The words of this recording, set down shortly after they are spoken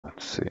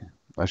let's see.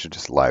 I should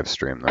just live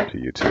stream them to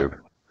YouTube.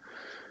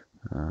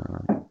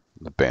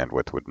 The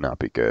bandwidth would not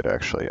be good,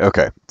 actually.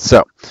 Okay,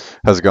 so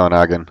how's it going,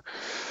 Agin?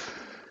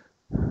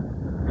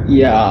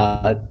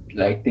 Yeah,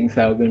 like things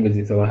have been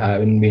busy, so I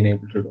haven't been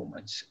able to do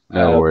much.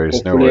 No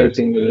worries, no Hopefully worries.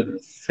 everything will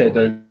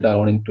settle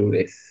down in 2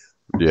 days.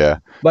 Yeah.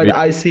 But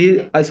I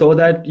saw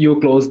that you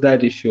closed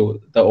that issue,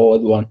 the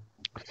old one.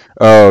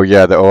 Oh,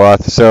 yeah, the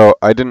OAuth. So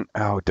I didn't.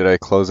 Oh, did I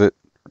close it?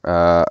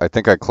 I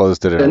think I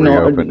closed it and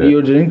No, reopened it.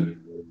 you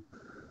didn't.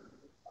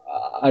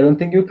 I don't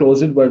think you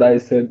closed it, but I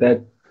said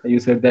that you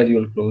said that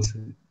you'll close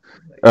it.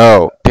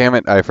 Oh, damn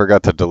it! I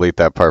forgot to delete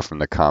that part from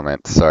the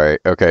comment. Sorry.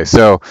 Okay,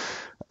 so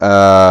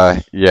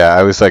yeah,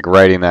 I was like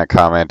writing that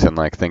comment and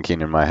like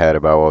thinking in my head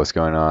about what was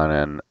going on,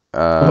 and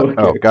Okay,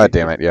 oh, god okay.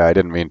 damn it! Yeah, I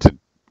didn't mean to.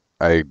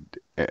 I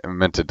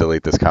meant to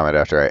delete this comment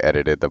after I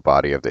edited the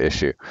body of the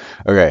issue.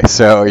 Okay,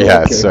 so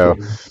yeah, Okay, so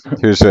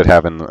okay. here's what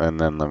happened, and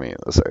then let me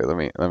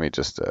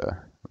just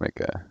make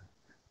a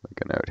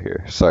note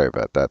here. Sorry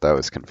about that. That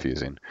was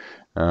confusing.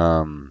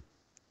 Um,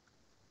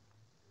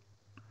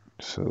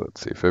 so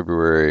let's see,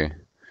 February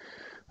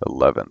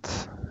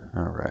 11th.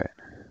 All right.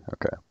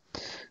 Okay.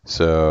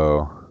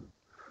 So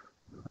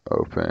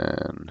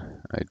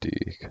open ID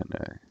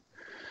connect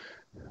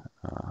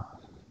uh,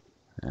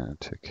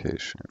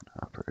 authentication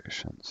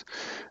operations.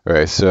 All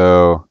right.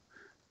 So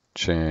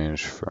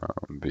change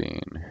from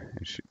being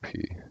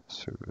HTTP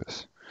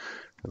service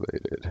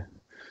related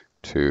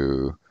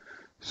to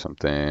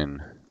something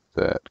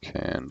that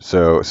can.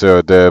 So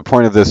the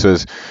point of this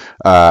was,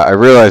 I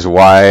realized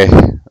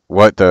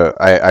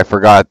I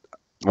forgot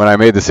when I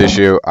made this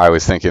issue. I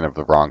was thinking of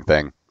the wrong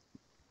thing.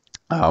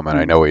 And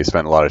I know we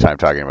spent a lot of time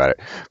talking about it,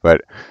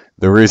 but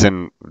the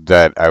reason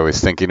that I was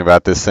thinking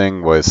about this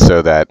thing was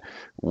so that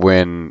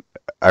when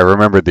I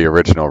remembered the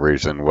original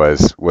reason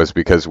was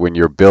because when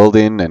you're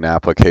building an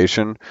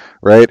application,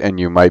 right, and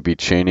you might be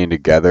chaining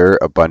together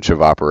a bunch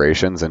of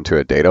operations into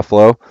a data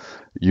flow,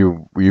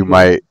 you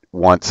might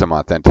want some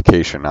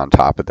authentication on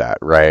top of that,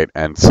 right?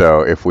 And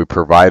so if we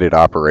provided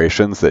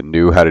operations that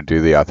knew how to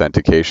do the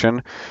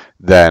authentication,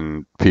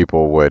 then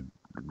people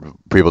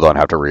don't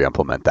have to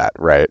re-implement that,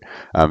 right?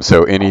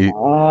 So any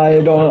I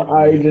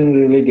didn't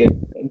really get.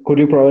 Could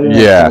you provide an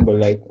Yeah. example,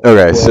 like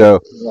Okay, what? so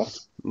Yeah.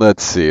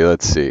 let's see.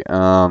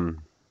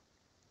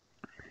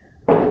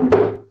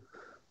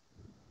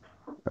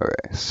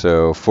 Okay,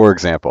 so for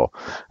example,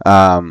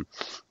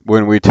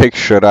 when we take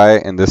should I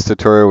in this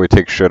tutorial, we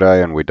take should I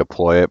and we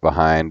deploy it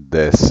behind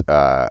this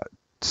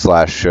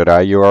slash should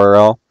I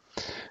URL,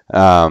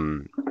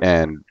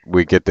 and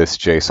we get this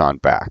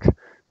JSON back,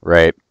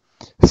 right?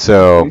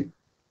 So Okay.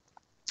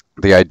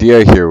 the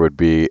idea here would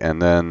be,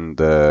 and then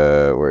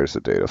where's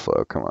the data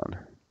flow? Come on.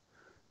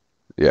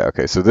 Yeah,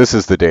 okay, so this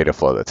is the data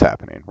flow that's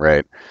happening,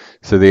 right?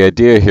 So the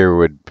idea here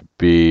would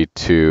be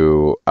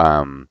to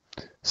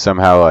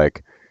somehow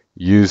like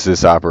use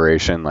this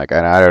operation, like,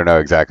 and I don't know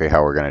exactly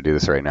how we're going to do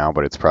this right now,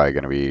 but it's probably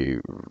going to be,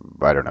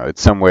 I don't know,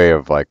 it's some way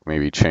of like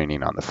maybe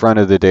chaining on the front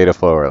of the data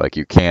flow, or like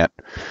you can't,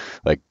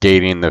 like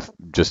gating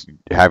just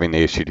having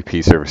the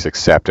HTTP service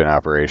accept an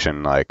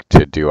operation like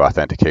to do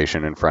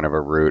authentication in front of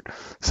a root,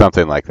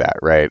 something like that,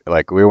 right?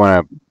 Like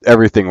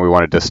everything we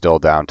want to distill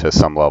down to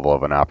some level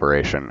of an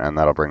operation, and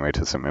that'll bring me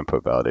to some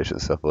input validation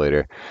stuff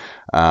later.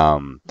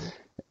 Um,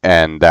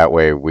 and that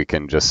way we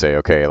can just say,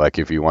 okay, like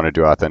if you want to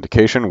do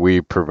authentication, we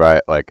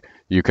provide, like,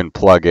 you can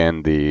plug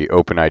in the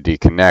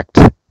OpenID Connect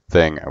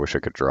thing. I wish I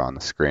could draw on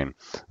the screen,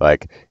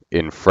 like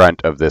in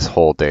front of this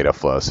whole data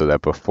flow, so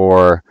that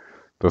before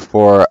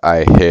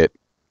I hit,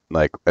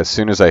 like as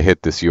soon as I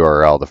hit this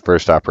URL, the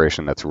first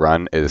operation that's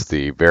run is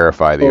the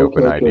verify the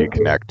Okay, okay, OpenID okay,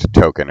 Connect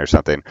token or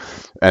something.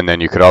 And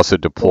then you could also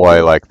deploy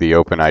okay. like the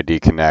OpenID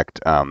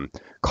Connect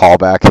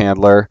callback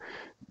handler.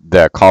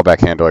 The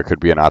callback handler could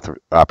be an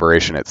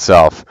operation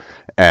itself,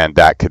 and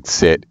that could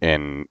sit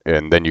in,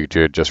 and then you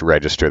could just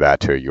register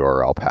that to a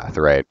URL path,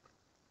 right?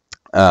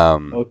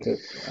 Um, Okay.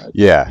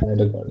 yeah, I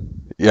got it.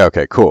 yeah,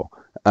 okay, cool.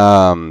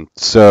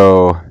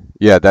 So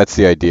yeah, that's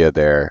the idea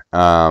there.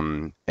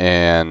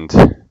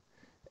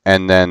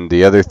 And then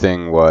the other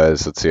thing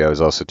was, let's see, I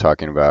was also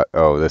talking about,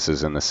 oh, this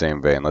is in the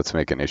same vein. Let's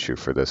make an issue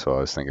for this while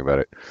I was thinking about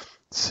it.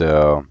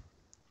 So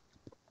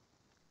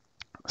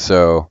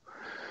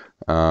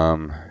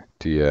um,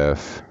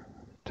 df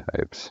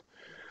types,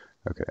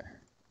 okay,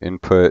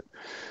 input.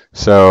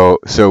 So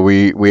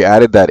we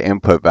added that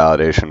input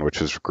validation,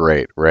 which was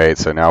great, right?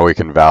 So now we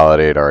can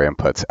validate our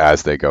inputs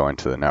as they go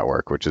into the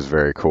network, which is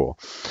very cool.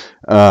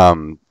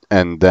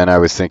 And then I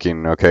was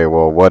thinking, okay,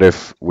 well, what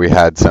if we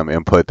had some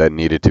input that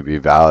needed to be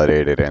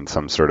validated in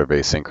some sort of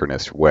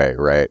asynchronous way,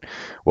 right?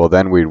 Well,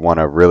 then we'd want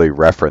to really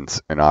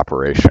reference an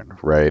operation,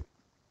 right?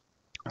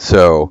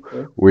 So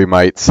Okay. we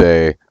might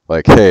say,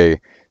 like, hey,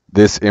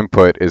 this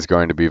input is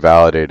going to be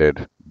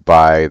validated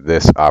by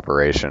this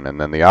operation, and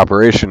then the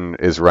operation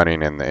is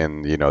running in the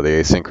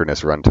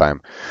asynchronous runtime.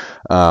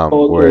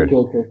 Okay, Where okay,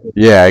 okay, okay.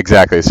 Yeah,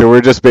 exactly. So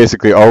we're just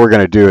basically, all we're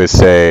going to do is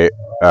say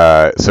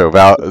So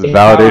We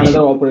have validation.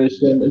 another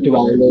operation to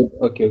validate.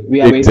 Okay,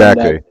 we are waiting Exactly.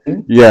 that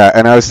then. Yeah,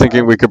 and I was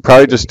thinking we could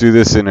probably Okay. just do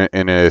this in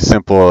a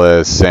simple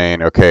as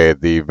saying, okay,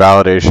 the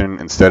validation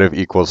instead of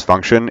equals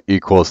function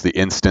equals the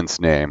instance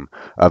name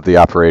of the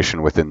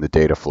operation within the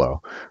data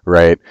flow,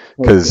 right?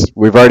 Okay. Because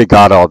we've already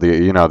got all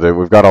the,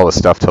 we've got all the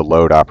stuff to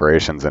load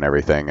operations and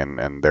everything,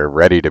 and they're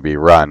ready to be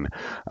run.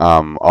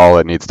 All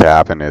it needs to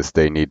happen is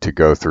they need to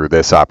go through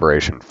this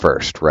operation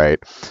first, right?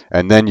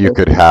 And then you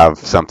could Okay. have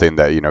something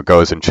that,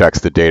 goes and checks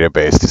the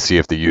database to see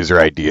if the user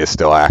ID is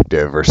still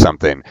active or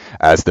something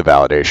as the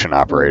validation Okay.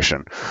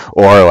 operation.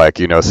 Or like,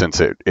 since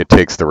it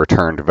takes the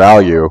returned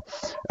value,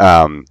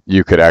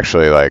 you could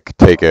actually like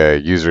take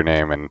a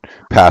username and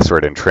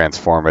password and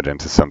transform it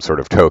into some sort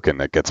of token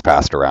that gets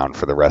passed around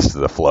for the rest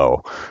of the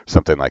flow,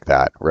 something like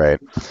that, right?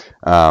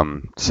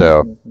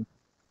 So Okay.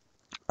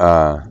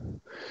 uh,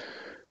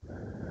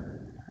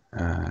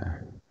 uh,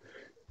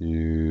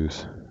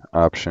 use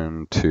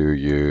option to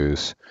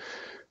use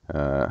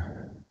uh,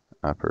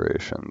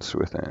 operations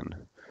within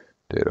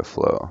data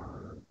flow.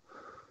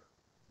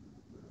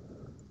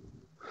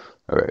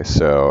 Okay,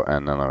 so,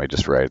 and then let me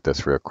just write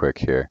this real quick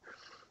here.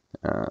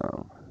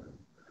 Let's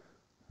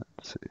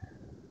see.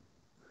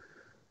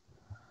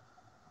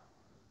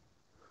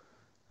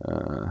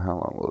 How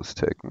long will this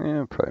take?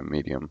 Probably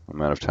medium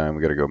amount of time.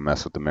 We got to go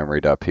mess with the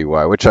memory.py,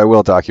 which I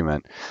will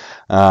document.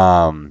 It's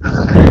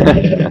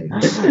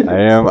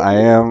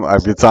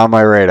on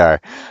my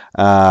radar.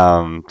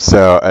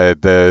 So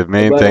the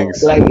main But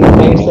things. like it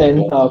made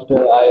sense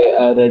after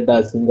I read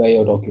Dasinga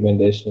your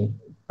documentation.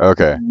 It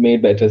Okay,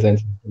 made better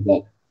sense after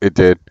that. it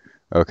did.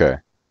 Okay,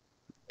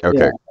 Yeah.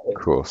 okay,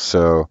 cool.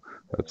 So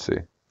let's see.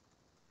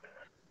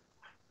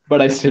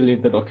 But I still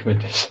need the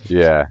documentation.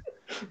 Yeah.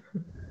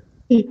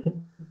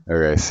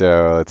 Okay,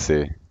 so let's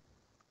see.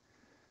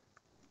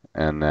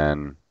 And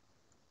then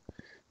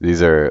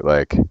these are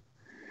like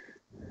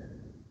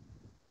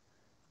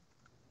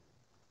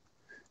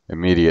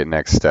immediate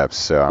next steps.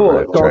 So I'm Oh,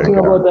 gonna try to talking get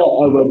about on.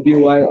 the web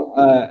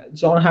UI,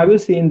 John, have you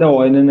seen the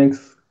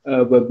ONNX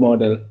web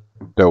model?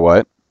 The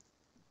what?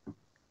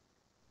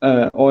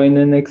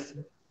 ONNX,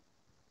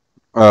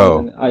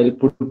 Oh, I'll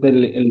put the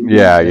link in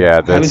yeah, there. yeah.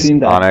 Have you This seen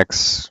that?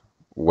 Onyx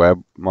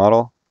web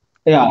model.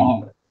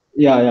 Yeah,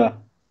 yeah.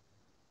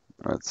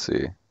 Let's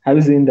see. Have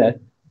you seen that?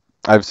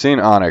 I've seen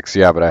Onyx,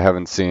 yeah, but I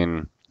haven't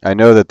seen. I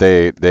know that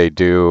they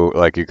do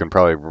like you can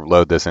probably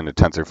load this into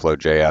TensorFlow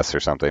JS or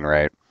something,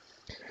 right?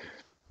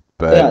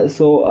 But Yeah,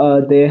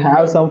 so they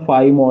have some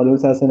five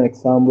models as an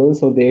example.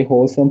 So they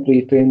host some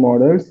pre-trained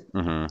models.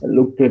 hmm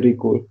Look pretty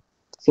cool.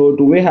 So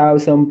do we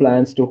have some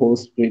plans to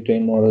host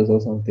pre-trained models or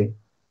something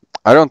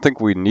I don't think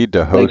we need to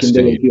like in host the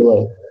any.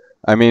 API?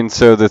 I mean,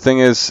 so the thing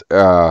is,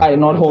 I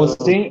not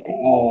hosting.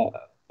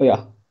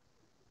 Yeah,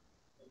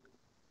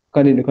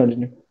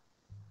 continue.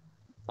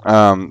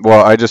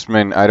 well, I just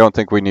mean I don't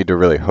think we need to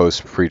really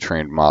host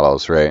pre-trained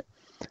models, right?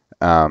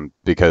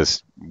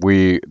 Because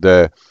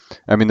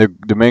I mean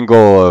the main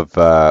goal of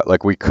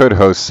like we could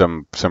host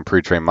some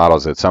pre-trained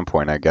models at some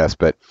point, I guess,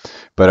 but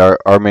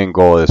our main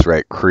goal is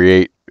right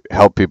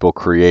help people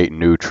create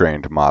new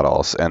trained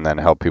models and then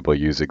help people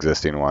use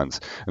existing ones.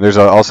 And there's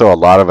also a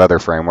lot of other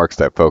frameworks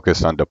that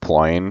focus on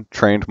deploying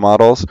trained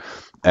models,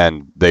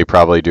 and they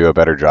probably do a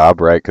better job,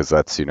 right? Because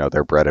that's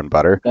their bread and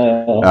butter.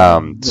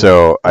 Yeah,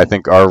 So I yeah.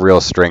 think our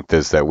real strength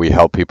is that we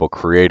help people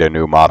create a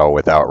new model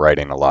without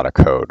writing a lot of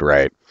code,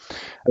 right?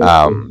 Okay,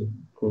 Um,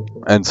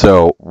 cool. and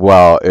so,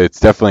 while it's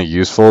definitely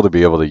useful to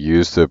be able to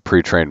use the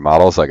pre-trained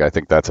models, like I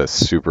think that's a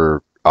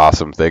super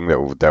awesome thing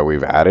that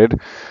we've added.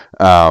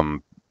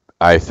 Um,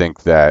 I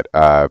think that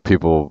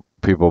people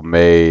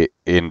may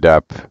end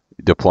up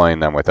deploying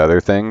them with other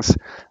things.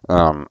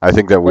 I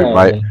think that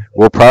Yeah, yeah.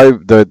 we'll probably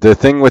the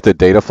thing with the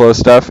data flow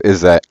stuff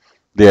is that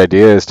the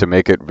idea is to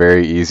make it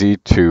very easy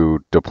to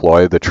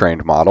deploy the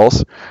trained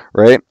models,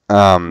 right?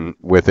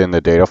 Within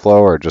the data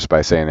flow, or just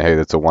by saying, hey,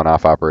 that's a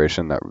one-off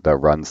operation that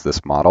runs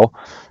this model,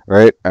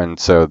 right? And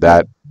so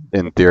that, Yeah.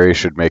 in theory,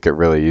 should make it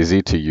really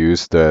easy to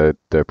use the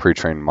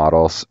pre-trained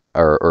models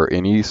or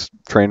any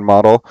trained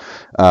model.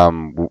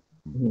 Um,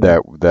 Mhm.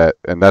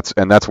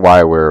 that's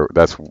why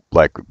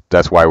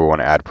that's why we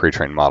want to add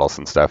pre-trained models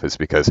and stuff, is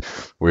because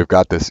we've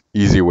got this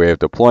easy way of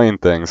deploying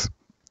things,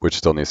 which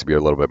still needs to be a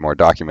little bit more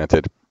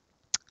documented.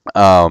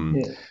 Um,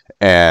 Yeah.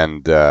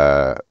 and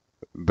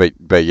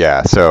but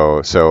yeah,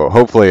 so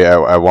hopefully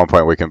at one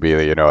point we can be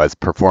as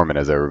performant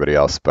as everybody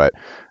else. But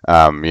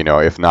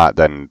if not,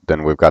 then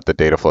we've got the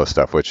data flow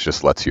stuff, which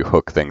just lets you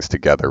hook things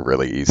together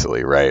really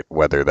easily, right?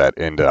 Whether that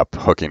end up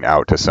hooking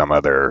out to some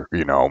other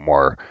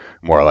more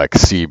like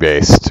C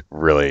based,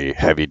 really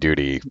heavy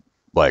duty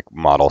like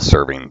model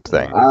serving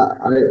thing.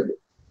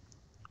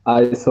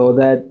 I saw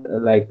that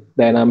like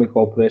dynamic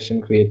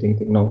operation creating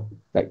thing. No,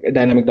 like a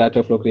dynamic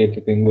data flow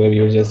creating thing where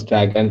you just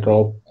drag and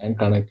drop and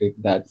connect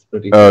it. That's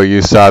pretty Oh, cool.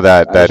 you saw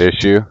I that should.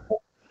 issue?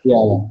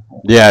 Yeah,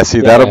 Yeah, see,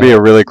 yeah, that'll be yeah.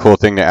 a really cool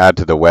thing to add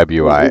to the web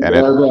UI, and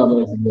That'll be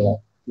amazing. Yeah,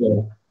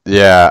 yeah.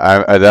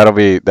 Yeah, that'll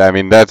be. I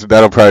mean,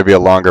 that'll probably be a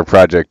longer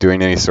project.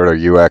 Doing any sort of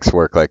UX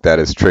work like that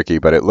is tricky,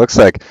 but it looks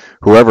like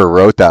whoever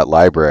wrote that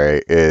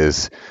library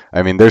is.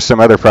 I mean, there's some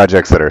other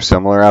projects that are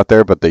similar out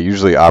there, but they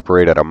usually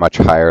operate at a much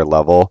higher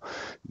level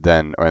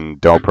than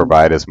and don't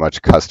provide as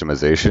much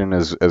customization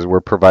as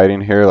we're providing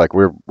here. Like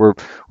we're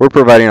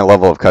providing a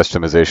level of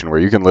customization where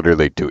you can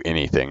literally do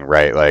anything,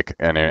 right? Like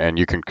and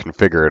you can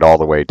configure it all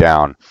the way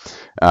down.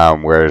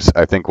 Whereas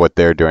I think what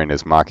they're doing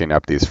is mocking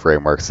up these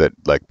frameworks that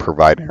like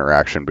provide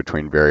interaction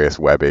between various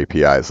web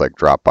APIs like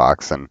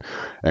Dropbox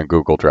and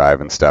Google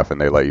Drive and stuff, and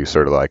they let you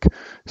sort of like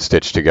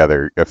stitch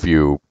together a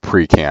few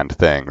pre-canned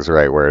things,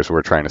 right? Whereas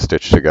we're trying to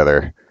stitch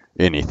together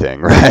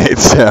anything, right?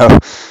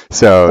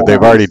 So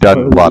they've already done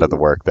a lot of the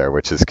work there,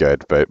 which is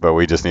good, but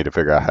we just need to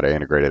figure out how to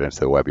integrate it into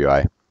the web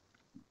UI.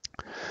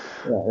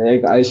 Yeah,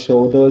 like I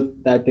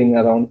showed that thing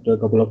around to a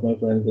couple of my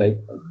friends. Like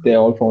they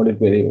all found it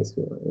very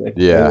useful. Like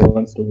Yeah,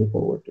 everyone's looking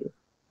forward to it.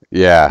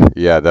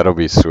 yeah, that'll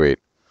be sweet.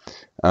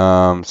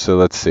 So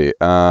let's see.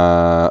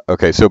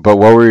 Okay, so but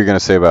what were you gonna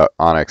say about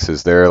Onyx?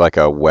 Is there like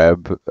a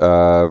web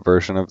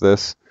version of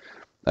this?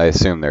 I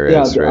assume there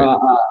Yeah, is, right?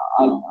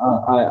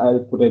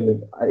 I'll put a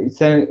link.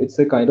 It's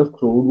a kind of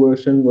crude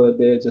version where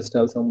they just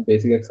have some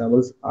basic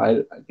examples.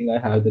 I think I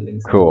have the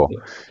link somewhere Cool.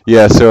 here.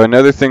 Yeah, so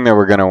another thing that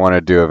we're gonna want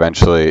to do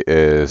eventually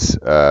is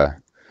uh,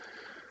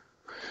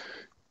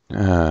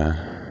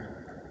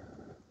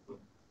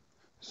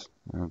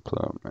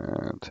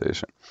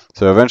 implementation.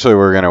 So eventually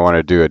we're going to want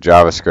to do a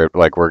JavaScript,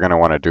 like we're going to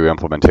want to do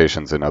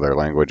implementations in other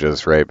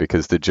languages, right?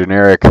 Because the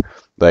generic,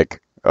 like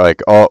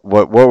all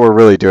what we're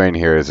really doing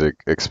here is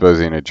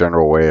exposing a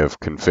general way of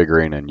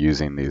configuring and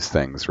using these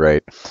things,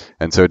 right?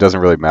 And so it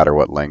doesn't really matter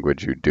what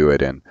language you do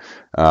it in.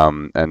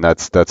 And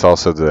that's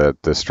also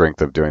the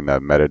strength of doing the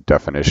meta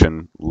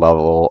definition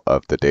level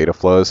of the data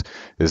flows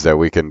is that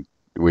we can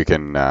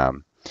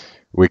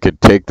we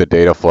could take the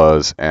data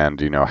flows and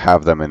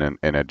have them in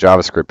a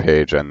JavaScript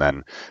page, and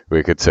then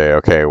we could say,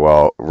 okay,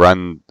 well,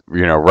 run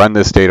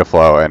this data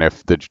flow, and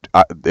if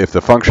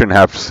the function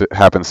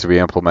happens to be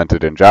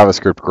implemented in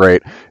JavaScript,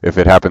 great. If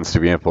it happens to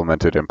be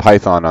implemented in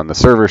Python on the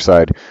server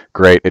side,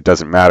 great. It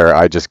doesn't matter.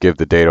 I just give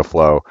the data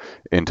flow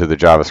into the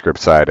JavaScript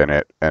side,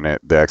 and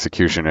the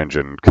execution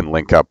engine can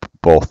link up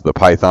both the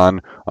Python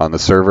on the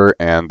server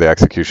and the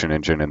execution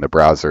engine in the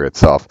browser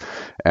itself,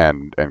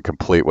 and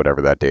complete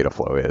whatever that data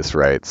flow is,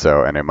 right?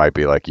 So, and it might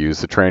be like use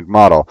the trained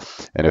model,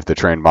 and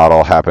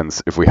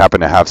if we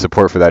happen to have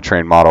support for that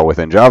trained model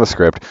within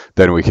JavaScript,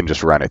 then we can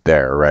just run it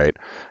there, right?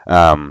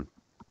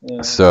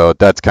 Yeah. So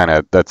that's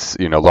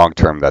long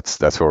term. That's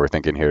what we're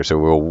thinking here. So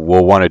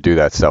we'll want to do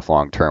that stuff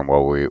long term,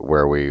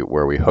 where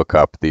we hook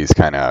up these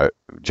kind of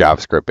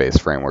JavaScript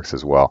based frameworks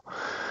as well.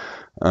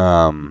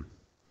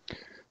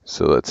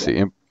 So let's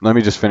see. Let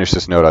me just finish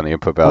this note on the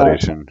input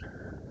validation.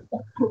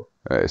 All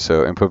right,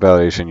 so input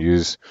validation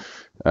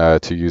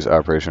to use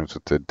operations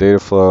with the data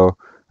flow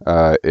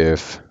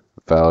if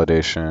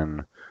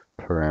validation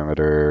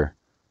parameter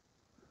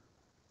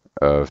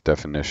of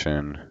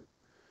definition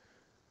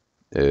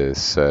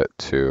is set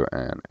to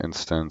an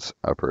instance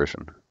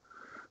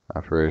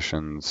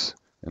operations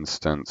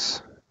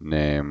instance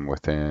name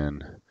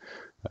within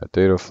a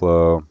data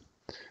flow,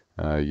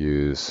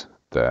 use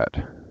that.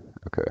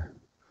 Okay.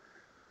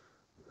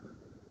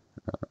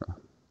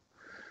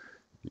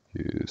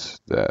 Use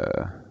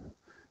the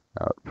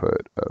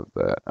output of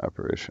that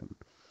operation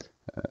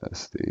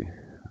as the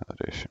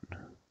validation.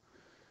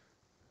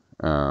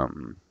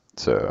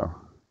 So,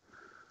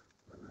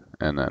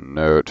 and then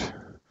note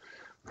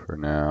for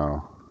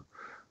now,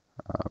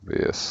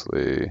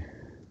 obviously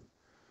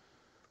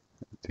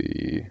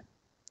the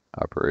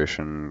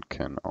operation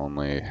can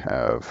only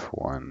have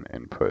one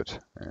input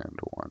and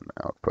one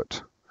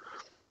output,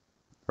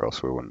 or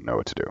else we wouldn't know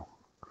what to do.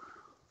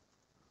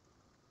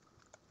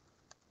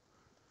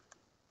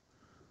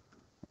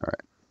 All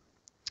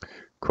right,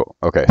 cool.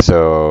 Okay,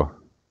 so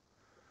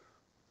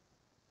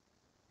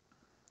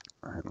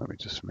all right, let me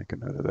just make a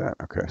note of that.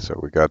 Okay, so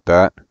we got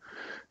that.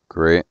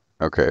 Great.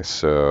 Okay,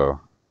 so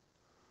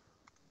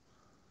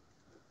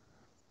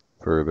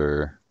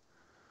further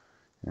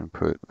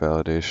input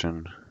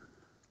validation.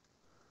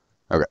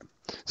 Okay,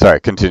 sorry,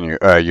 continue.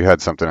 You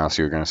had something else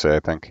you were going to say, I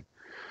think.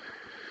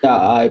 Yeah,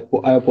 I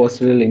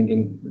posted a link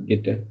in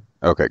GitHub.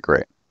 Okay,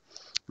 great.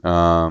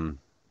 So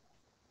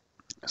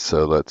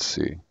let's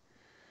see.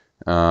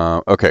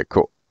 Okay,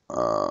 cool.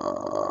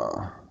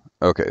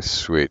 Okay,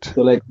 sweet.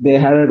 So like they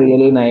had a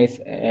really nice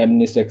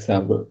MNIST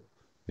example.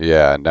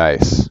 Yeah,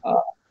 nice. Uh,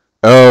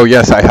 Oh,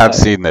 yes, I have uh,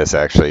 seen this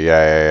actually.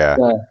 Yeah.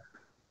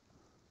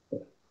 yeah,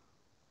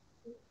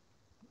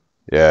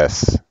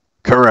 Yes,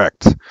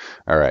 correct.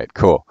 All right,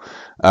 cool.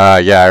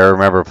 Yeah, I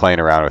remember playing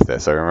around with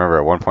this. I remember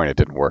at one point it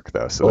didn't work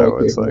though, so that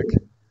okay. was like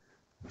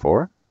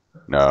 4?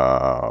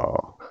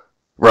 No,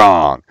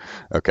 wrong.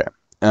 Okay.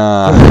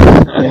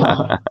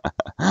 Yeah,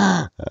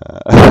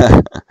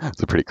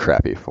 It's a pretty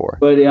crappy 4.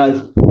 but yeah,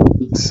 it's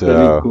very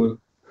So, cool.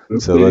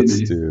 It's so very let's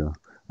nice. do.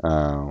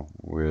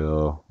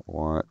 We'll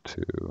want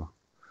to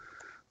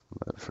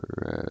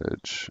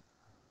leverage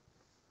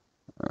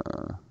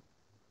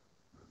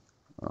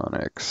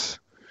Onyx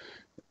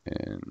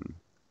in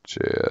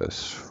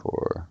JS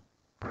for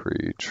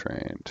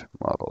pre-trained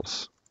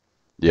models.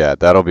 Yeah,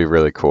 that'll be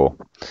really cool.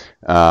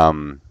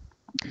 Um,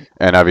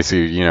 and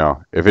obviously,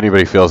 if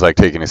anybody feels like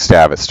taking a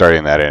stab at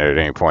starting that in at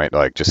any point,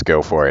 like just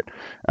go for it.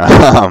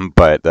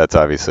 But that's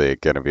obviously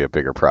going to be a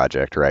bigger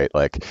project, right?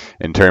 Like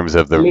in terms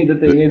of Actually, the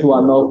thing is,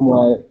 one of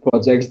my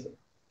projects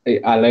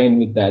align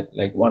with that.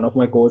 Like one of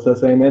my course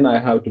assignment, I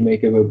have to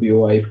make a web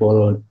UI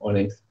for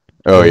Onyx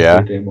oh for yeah,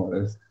 pre-trained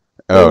models.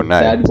 So oh if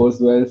nice. that goes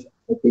well,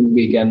 I think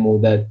we can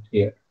move that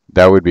here.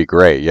 That would be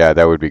great. Yeah,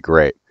 that would be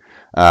great.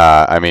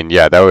 I mean,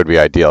 yeah, that would be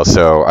ideal.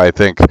 So I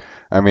think,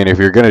 I mean, if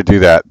you're going to do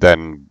that,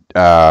 then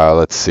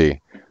let's see.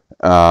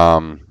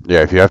 Yeah,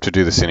 if you have to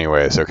do this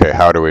anyways, okay,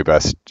 how do we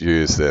best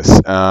use this?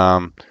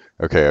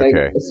 Okay, Like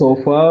okay. so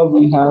far,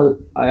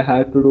 I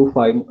had to do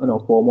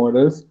four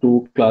models,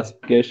 two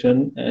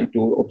classification and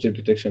two object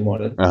detection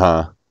models,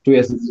 Uh-huh. two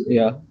SSD,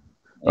 yeah,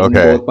 in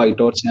Okay. both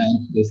PyTorch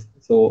and this.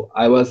 So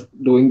I was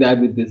doing that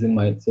with this in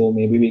mind. So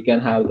maybe we can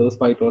have those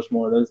PyTorch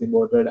models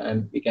imported,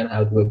 and we can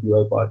have the web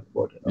UI part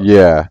imported also.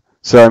 Yeah.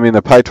 So I mean,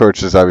 the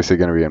PyTorch is obviously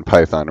going to be in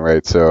Python,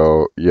 right?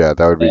 So yeah, Yeah.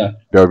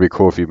 that would be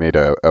cool if you made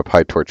a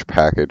PyTorch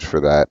package for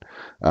that,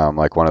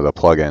 like one of the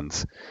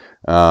plugins.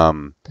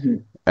 Um,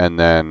 Mhm. and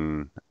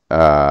then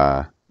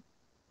uh,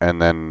 And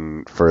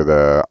then for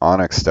the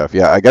Onyx stuff,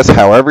 yeah, I guess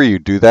however you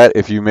do that,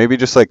 if you maybe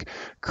just like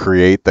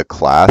create the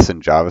class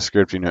in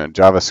JavaScript,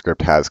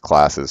 JavaScript has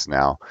classes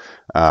now,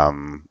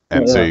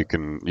 and so Yeah.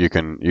 you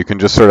can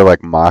just sort of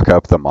like mock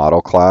up the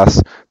model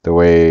class the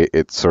way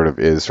it sort of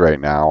is right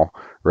now,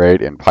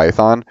 right, in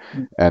Python,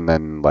 and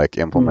then like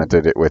Mm.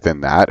 implemented it within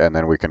that, and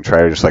then we can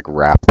try to just like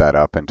wrap that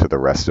up into the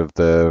rest of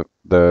the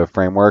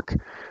framework,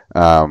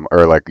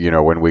 or like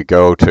when we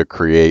go to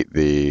create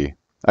the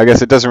I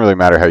guess it doesn't really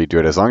matter how you do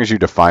it as long as you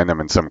define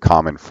them in some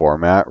common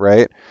format,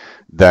 right?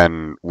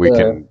 Then we Yeah.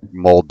 can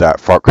mold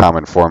that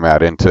common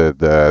format into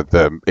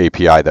the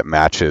API that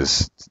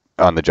matches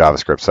on the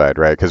JavaScript side,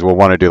 right? Because we'll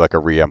want to do like a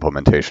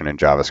re-implementation in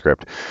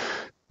JavaScript.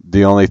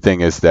 The only thing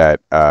is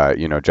that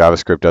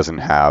JavaScript doesn't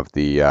have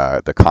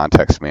the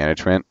context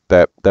management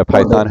that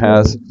Python Context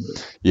has.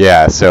 management.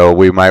 Yeah, so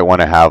we might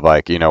want to have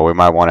like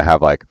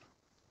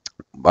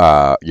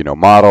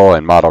model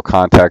and model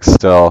context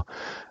still.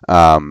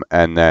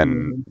 And then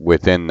Mhm.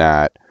 within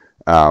that,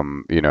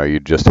 you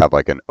just have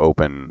like an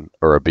open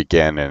or a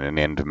begin and an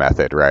end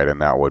method, right?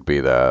 And that would be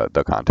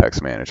the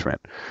context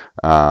management.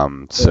 Yeah.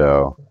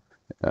 So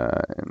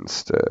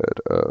instead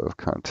of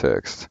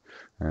context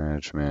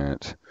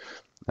management,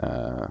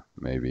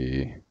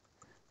 maybe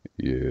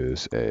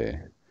use a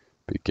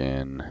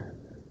begin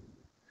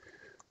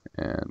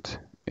and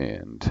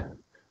end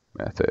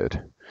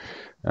method.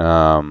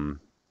 Um,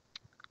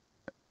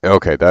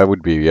 Okay, that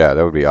would be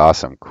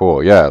awesome.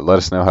 Cool. Yeah, let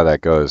us know how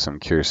that goes. I'm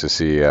curious to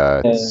see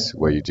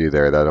what you do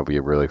there. That'll be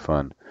really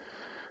fun.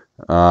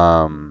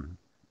 Um,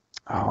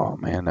 oh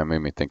man, that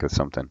made me think of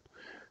something.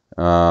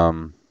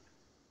 Um,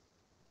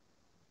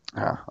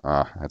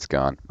 that's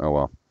gone. Oh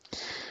well.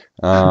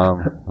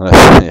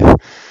 Yeah.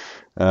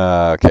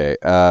 Okay.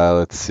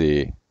 Let's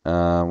see.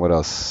 What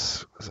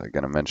else was I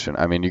gonna mention?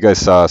 I mean, you guys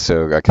saw,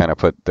 so I kind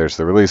of there's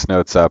the release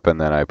notes up, and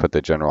then I put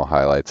the general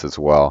highlights as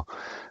well.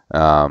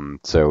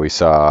 So we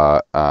saw,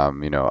 let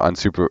me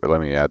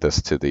add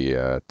this to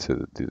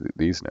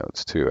these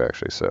notes too,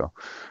 actually. So,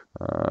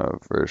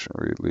 version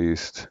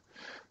released,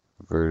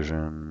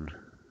 version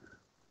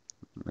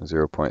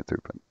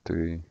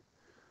 0.3.3.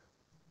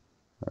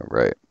 All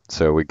right.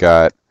 So we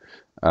got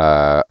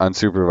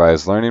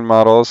unsupervised learning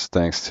models,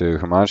 thanks to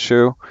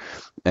Himanshu,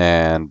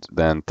 and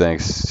then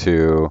thanks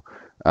to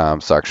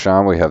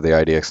Saksham, we have the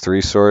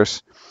IDX3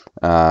 source,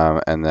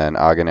 and then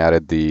Agan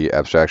added the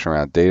abstraction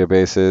around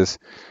databases.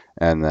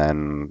 And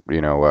then,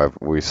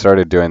 we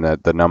started doing the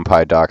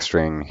NumPy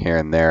docstring here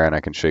and there, and I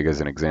can show you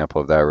guys an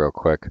example of that real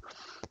quick.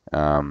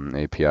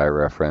 API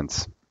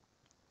reference,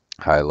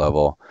 high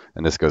level,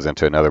 and this goes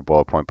into another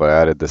bullet point, but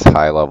I added this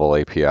high level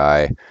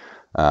API.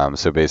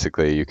 So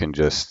basically, you can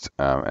just,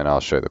 and I'll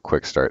show the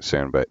quick start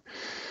soon, but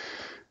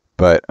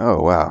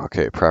oh wow,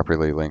 okay,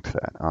 properly linked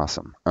that,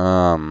 awesome.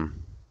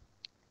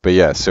 But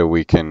yeah, so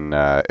we can,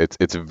 it's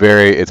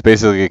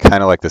basically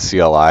kind of like the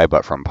CLI,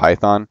 but from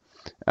Python.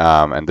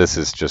 And this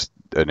is just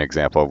an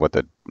example of what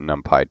the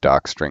NumPy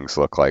doc strings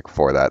look like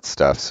for that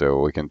stuff.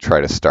 So we can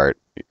try to start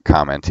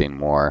commenting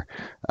more,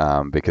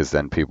 because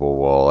then people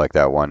will, like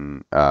that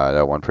one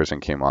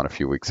person came on a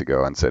few weeks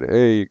ago and said,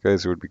 hey, you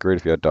guys, it would be great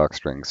if you had doc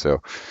strings.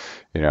 So,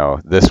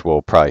 this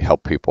will probably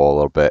help people a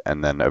little bit.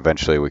 And then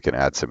eventually we can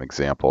add some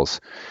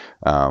examples,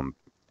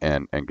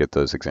 and get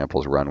those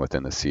examples run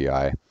within the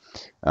CI.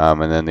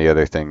 And then the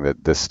other thing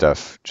that this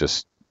stuff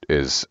just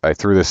is, I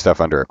threw this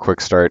stuff under a quick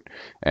start,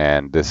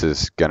 and this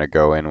is going to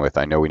go in with,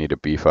 I know we need to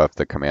beef up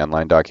the command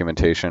line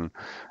documentation.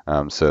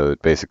 So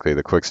basically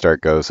the quick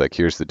start goes like,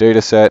 here's the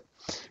data set,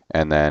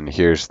 and then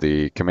here's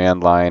the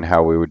command line,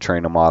 how we would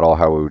train a model,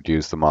 how we would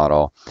use the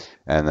model,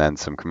 and then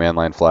some command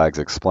line flags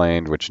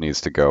explained, which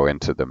needs to go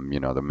into the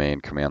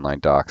main command line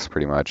docs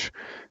pretty much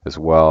as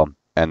well.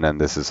 And then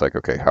this is like,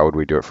 okay, how would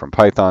we do it from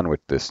Python with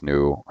this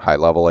new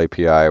high-level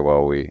API?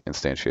 Well, we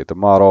instantiate the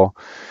model,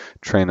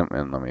 train them,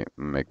 and let me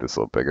make this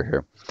a little bigger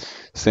here.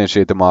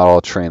 Instantiate the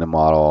model, train the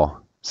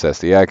model, assess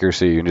the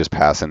accuracy. You can just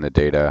pass in the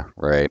data,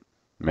 right?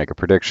 Make a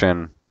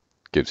prediction,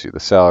 gives you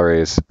the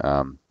salaries.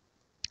 And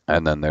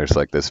then there's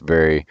like this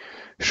very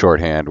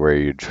shorthand where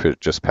you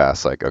just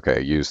pass like,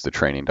 okay, use the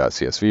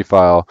training.csv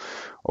file,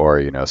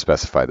 or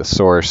specify the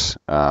source.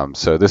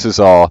 So this is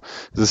all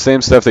the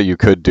same stuff that you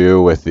could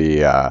do with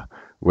the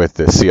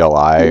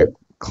CLI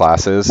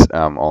classes,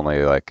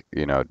 only like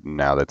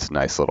now that's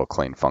nice little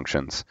clean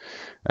functions.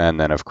 And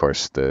then of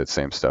course the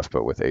same stuff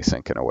but with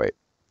async and await.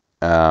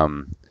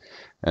 And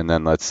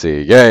then let's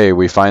see, yay,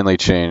 we finally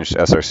changed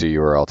src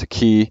URL to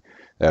key.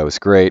 That was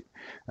great.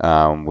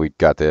 We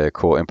got the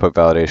cool input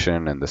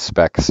validation and the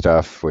spec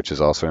stuff, which is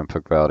also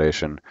input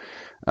validation.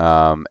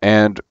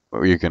 And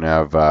you can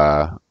have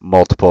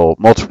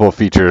multiple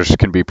features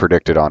can be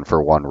predicted on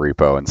for one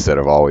repo instead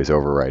of always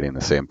overwriting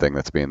the same thing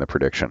that's being the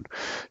prediction.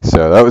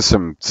 So that was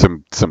some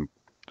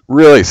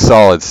really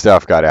solid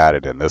stuff got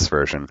added in this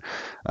version.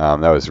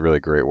 That was really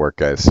great work,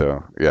 guys.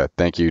 So yeah,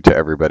 thank you to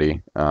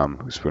everybody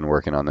who's been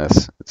working on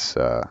this. It's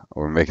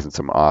we're making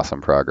some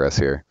awesome progress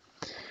here.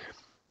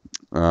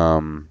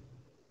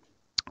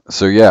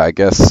 So yeah, I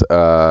guess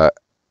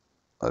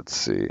let's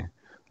see.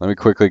 Let me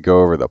quickly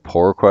go over the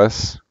pull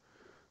requests.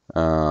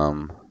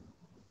 And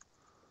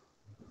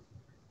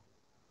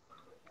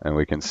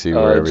we can see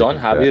where John,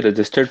 have you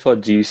registered for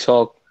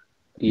GSOC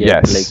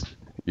Yes.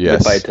 yet?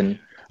 With Python?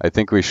 I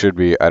think we should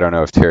be. I don't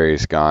know if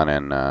Terry's gone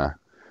in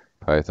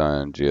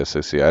Python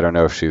GSOC. I don't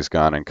know if she's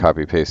gone and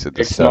copy pasted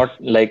the stuff. It's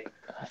not like,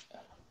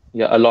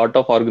 a lot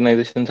of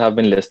organizations have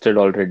been listed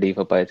already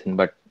for Python,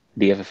 but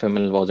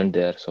DFFML wasn't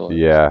there. So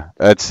yeah,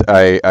 that's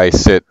I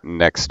sit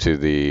next to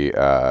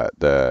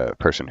the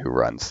person who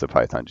runs the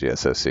Python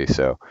GSOC,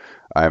 so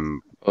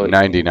I'm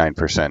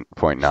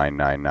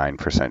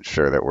 99.999%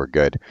 sure that we're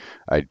good.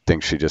 I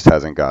think she just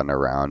hasn't gotten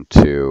around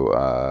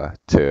to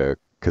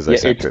because I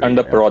sent it's her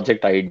under email.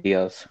 project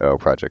ideas. Oh,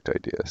 project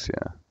ideas,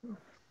 yeah.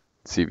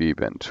 CV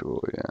bin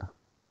tool, yeah.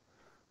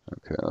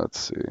 Okay, let's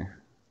see.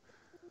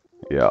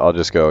 Yeah, I'll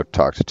just go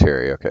talk to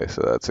Terry. Okay,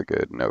 so that's a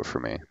good note for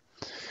me.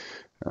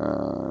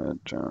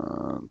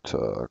 John,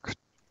 talk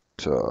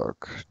to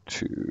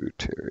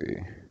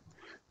Terry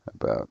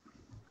about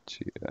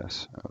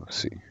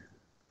GSOC.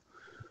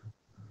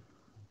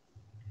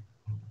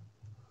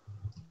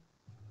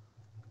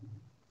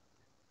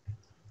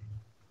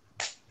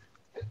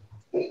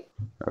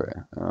 Okay.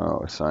 Oh,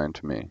 assigned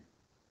to me.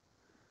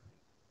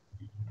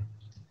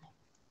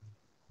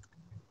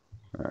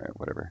 All right,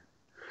 whatever.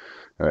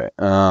 All right.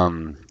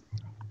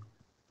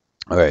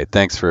 Okay,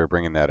 thanks for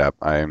bringing that up.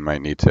 I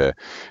might need to,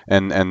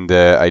 and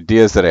the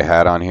ideas that I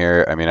had on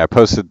here. I mean, I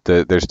posted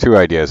there's two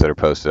ideas that are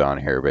posted on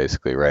here,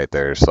 basically, right?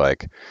 There's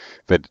like,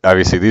 but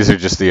obviously these are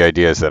just the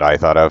ideas that I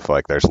thought of.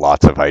 Like, there's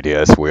lots of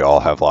ideas. We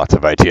all have lots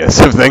of ideas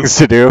of things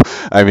to do.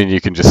 I mean,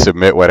 you can just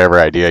submit whatever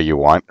idea you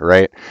want,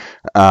 right?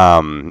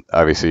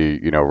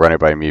 Obviously, run it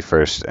by me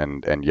first,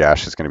 and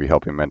Yash is going to be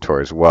helping mentor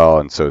as well,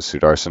 and so is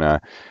Sudarsana.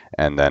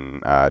 And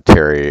then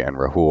Terry and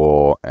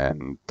Rahul,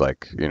 and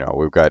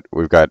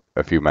we've got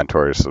a few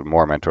mentors,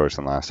 more mentors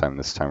than last time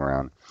this time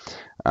around.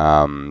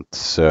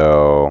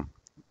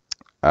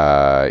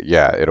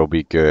 Yeah, it'll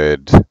be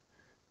good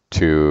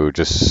to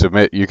just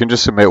submit. You can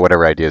just submit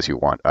whatever ideas you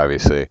want,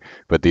 obviously,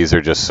 but these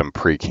are just some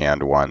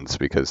pre-canned ones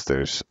because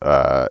there's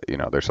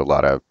there's a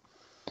lot of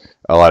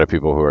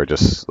people who are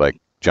just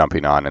like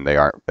jumping on and they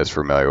aren't as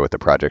familiar with the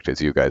project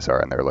as you guys are,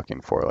 and they're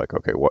looking for like,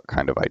 okay, what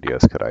kind of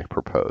ideas could I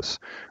propose,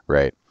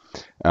 right?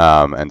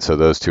 And so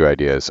those two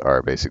ideas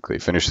are basically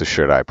finish the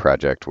Should I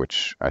project,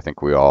 which I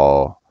think we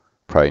all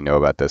probably know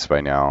about this by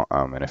now.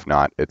 And if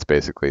not, it's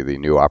basically the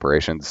new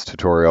operations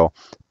tutorial,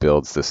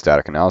 builds the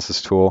static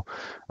analysis tool,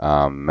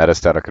 meta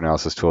static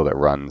analysis tool that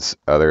runs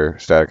other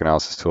static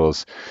analysis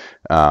tools.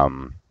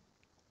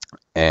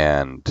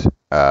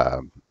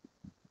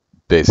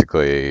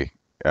 Basically,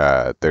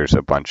 there's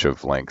a bunch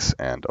of links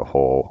and a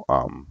whole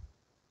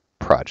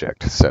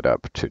project set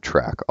up to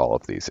track all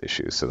of these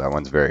issues. So that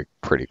one's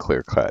pretty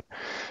clear cut.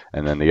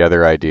 And then the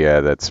other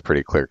idea that's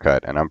pretty clear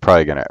cut, and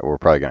we're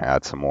probably gonna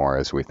add some more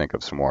as we think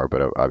of some more,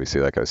 but obviously,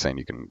 like I was saying,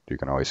 you can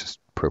always just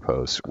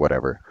propose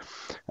whatever.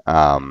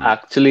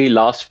 Actually,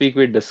 last week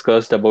we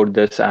discussed about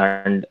this,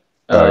 and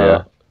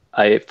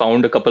I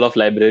found a couple of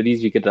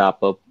libraries we could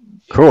wrap up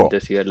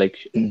this year. Like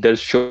there's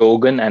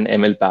Shogun and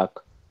MLPack.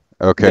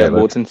 Okay, they're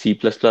both in C++,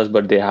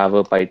 but they have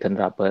a Python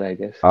wrapper, I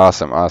guess.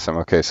 Awesome.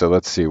 Okay, so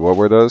let's see. What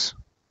were those?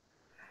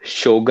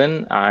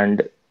 Shogun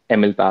and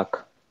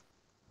MLPack.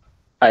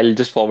 I'll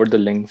just forward the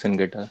links in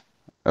GitHub.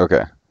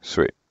 Okay,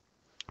 sweet.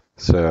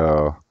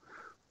 So,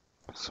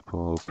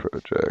 multiple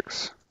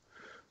projects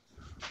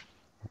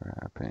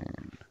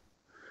wrapping.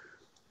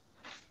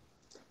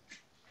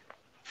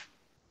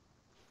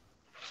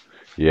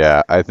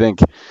 Yeah, I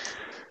think.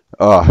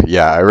 Oh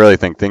yeah, I really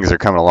think things are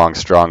coming along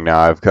strong now.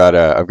 I've got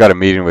a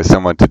meeting with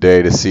someone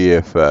today to see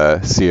if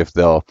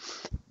they'll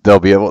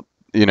be able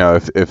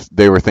if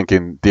they were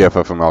thinking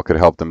DFFML could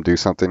help them do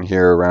something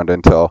here around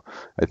Intel,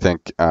 I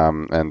think,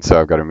 and so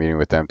I've got a meeting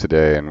with them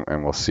today,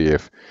 and we'll see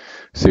if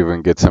we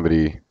can get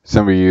somebody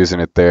using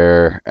it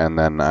there, and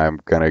then I'm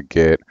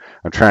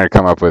trying to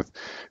come up with,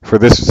 for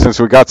this, since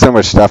we got so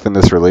much stuff in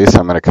this release,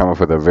 I'm gonna come up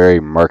with a very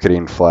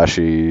marketing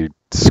flashy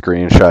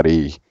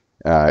screenshotty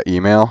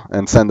email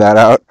and send that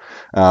out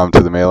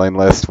to the mailing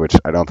list, which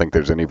I don't think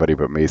there's anybody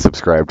but me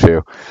subscribed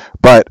to,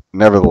 but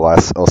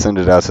nevertheless, I'll send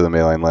it out to the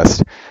mailing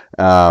list,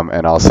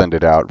 and I'll send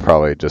it out,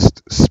 probably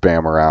just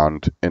spam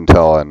around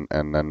Intel,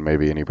 and then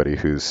maybe anybody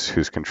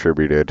who's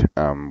contributed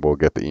will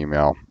get the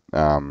email.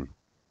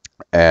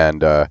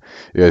 And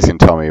you guys can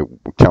tell me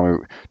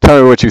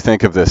what you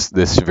think of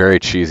this very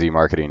cheesy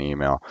marketing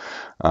email.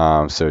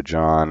 So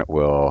John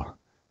will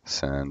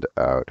send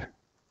out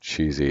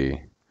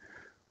cheesy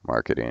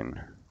marketing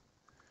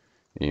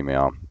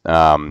email.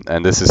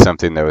 And this is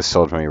something that was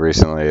told to me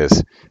recently.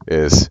 Is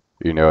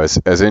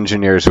as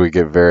engineers, we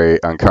get very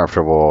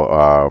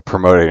uncomfortable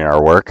promoting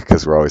our work,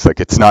 because we're always like,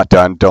 it's not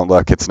done, don't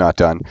look, it's not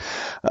done.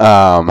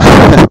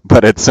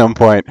 But at some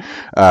point,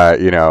 I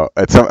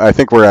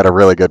think we're at a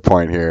really good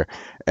point here,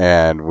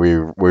 and we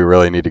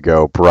really need to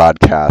go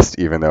broadcast,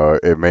 even though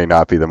it may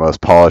not be the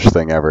most polished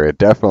thing ever. It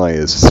definitely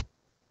is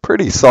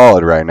pretty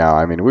solid right now.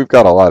 I mean, we've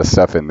got a lot of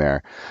stuff in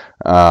there,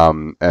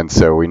 and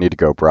so we need to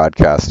go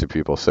broadcast to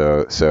people.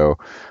 So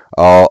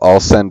I'll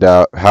send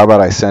out. How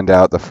about I send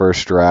out the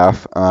first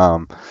draft?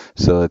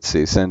 So let's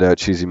see. Send out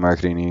cheesy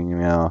marketing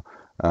email.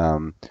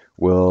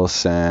 We'll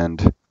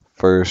send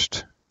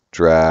first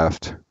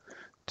draft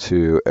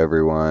to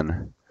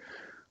everyone,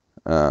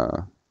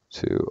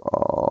 to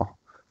all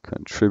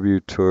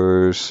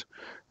contributors,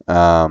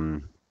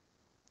 or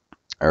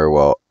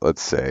well,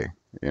 let's say,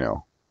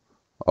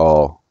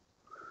 all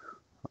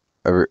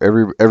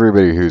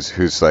everybody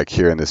who's like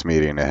here in this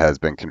meeting has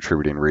been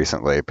contributing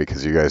recently,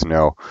 because you guys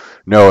know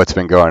what's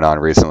been going on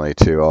recently,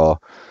 to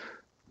all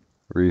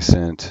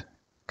recent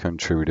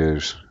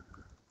contributors,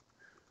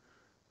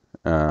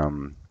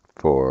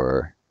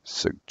 for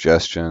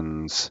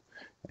suggestions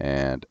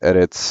and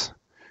edits,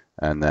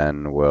 and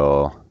then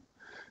we'll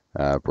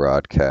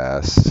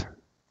broadcast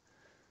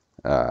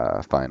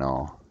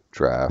final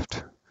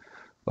draft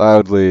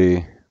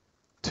loudly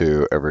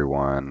to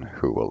everyone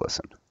who will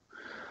listen.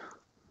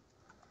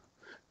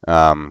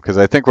 Because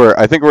I think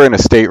we're in a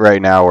state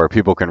right now where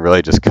people can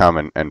really just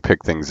come and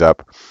pick things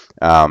up.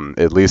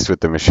 At least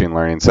with the machine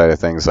learning side of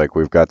things, like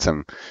we've got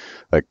some,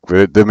 like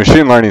the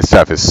machine learning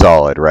stuff is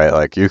solid, right?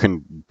 Like you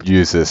can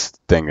use this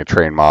thing to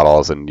train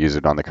models and use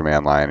it on the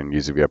command line and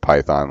use it via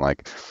Python.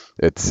 Like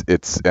it's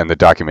and the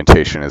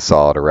documentation is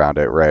solid around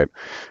it, right?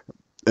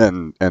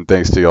 And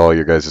thanks to all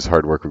you guys'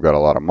 hard work, we've got a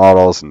lot of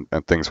models,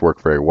 and things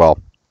work very well.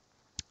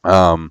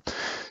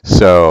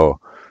 So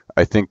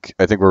I think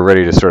we're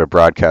ready to sort of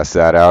broadcast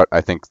that out.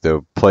 I think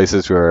the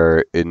places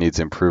where it needs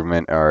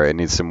improvement, or it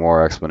needs some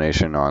more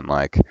explanation on,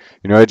 like,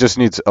 it just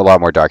needs a lot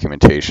more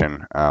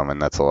documentation,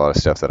 and that's a lot of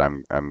stuff that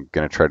I'm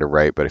going to try to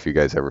write. But if you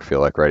guys ever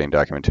feel like writing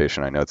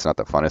documentation, I know it's not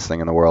the funnest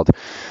thing in the world,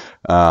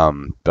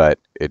 but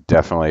it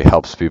definitely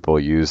helps people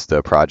use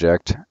the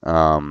project.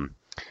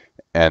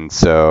 And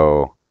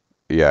so,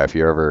 yeah, if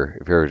you're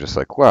ever just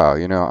like, wow,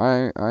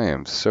 I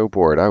am so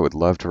bored, I would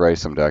love to write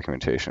some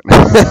documentation.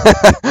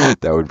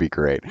 That would be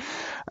great.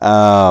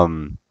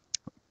 But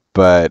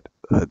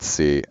let's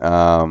see.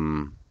 What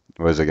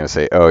was I going to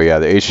say? Oh yeah,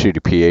 the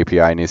HTTP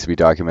API needs to be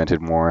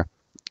documented more.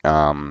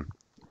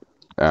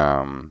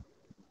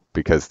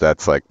 Because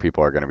that's like,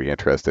 people are going to be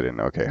interested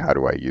in, okay, how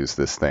do I use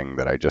this thing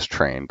that I just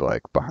trained,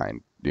 like,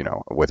 behind,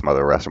 with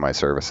the rest of my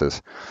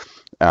services.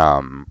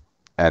 And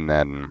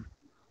then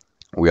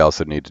we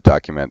also need to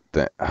document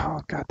that.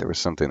 Oh God, there was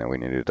something that we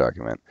needed to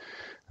document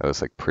that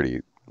was like pretty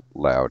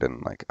loud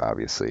and like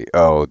obviously.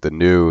 Oh, the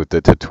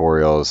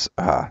tutorials.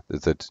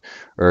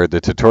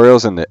 The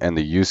tutorials and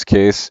the use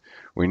case.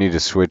 We need to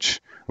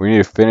switch. We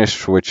need to finish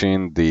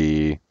switching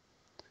the.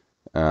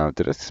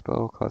 Did I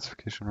spell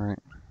classification right?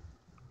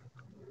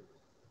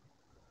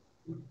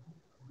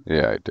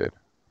 Yeah, I did.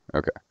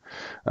 Okay.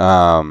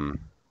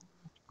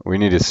 We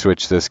need to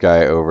switch this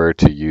guy over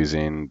to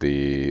using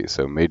the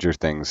major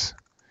things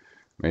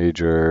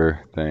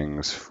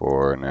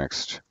for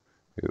next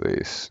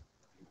release.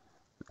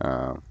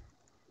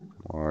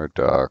 More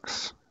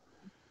docs,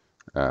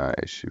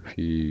 HTTP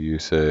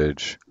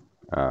usage,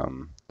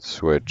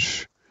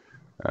 switch,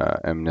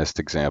 MNIST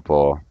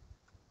example,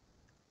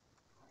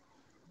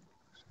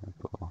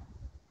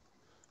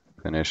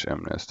 finish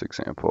MNIST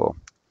example,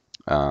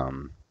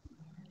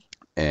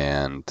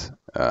 and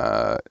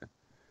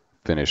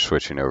finish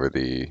switching over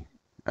the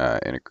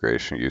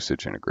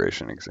usage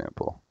integration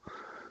example.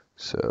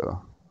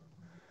 So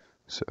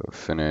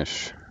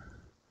finish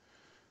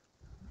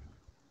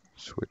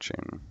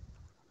switching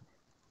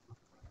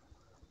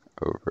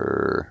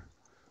over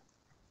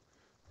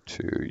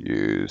to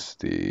use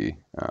the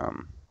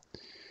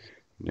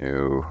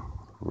new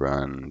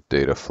run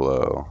data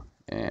flow,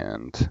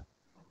 and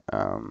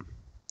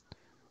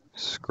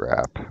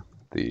scrap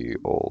the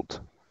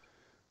old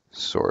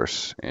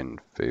source in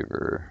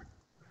favor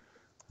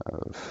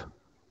of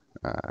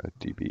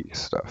DB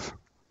stuff.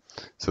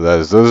 So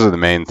those are the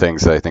main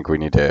things that I think we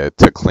need to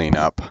clean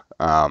up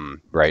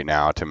right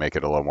now to make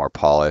it a little more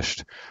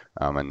polished.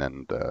 And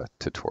then the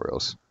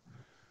tutorials,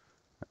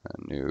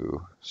 a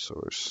new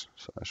source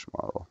 /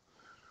 model.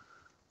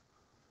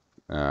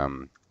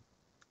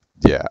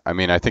 Yeah, I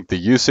mean, I think the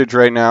usage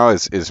right now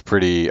is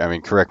pretty. I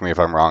mean, correct me if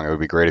I'm wrong. It would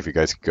be great if you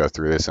guys could go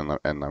through this and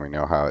let me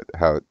know how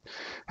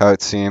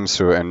it seems.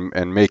 So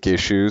and make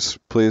issues,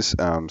 please.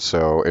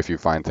 So if you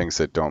find things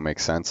that don't make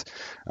sense,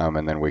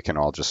 and then we can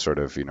all just sort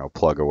of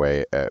plug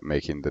away at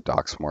making the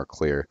docs more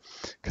clear.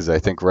 Because I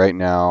think right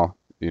now,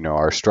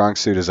 our strong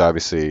suit is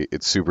obviously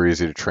it's super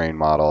easy to train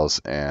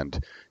models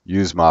and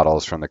use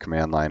models from the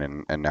command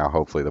line and now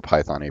hopefully the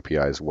Python API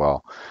as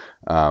well.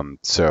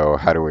 So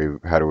how do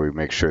we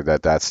make sure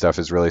that stuff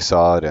is really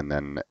solid, and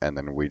then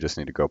we just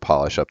need to go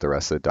polish up the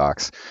rest of the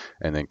docs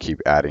and then keep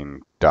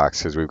adding docs,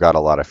 because we've got a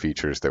lot of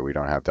features that we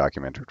don't have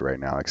documented right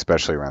now,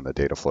 especially around the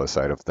data flow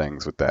side of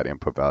things with that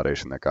input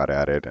validation that got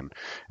added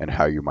and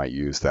how you might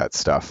use that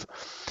stuff.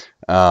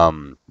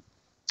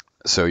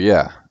 So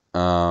yeah.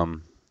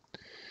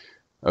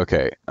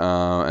 Okay.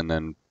 And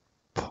then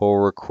pull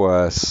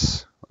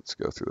requests. Let's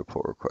go through the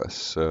pull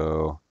requests.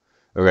 So.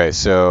 Okay,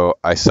 so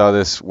I saw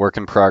this work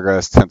in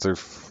progress the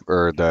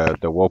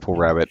Whirlpool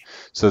Rabbit.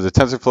 So the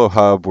TensorFlow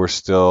hub, we're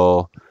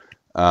still.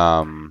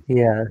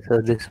 Yeah,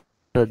 so this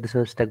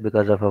was stuck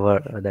because of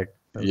our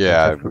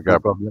yeah, we got to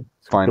problem.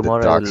 So find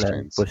tomorrow the doc I'll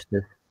strings. push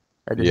this.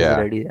 This Yeah. is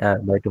ready.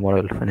 By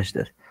tomorrow I'll finish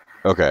this.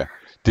 Okay.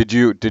 Did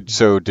you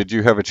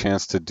have a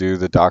chance to do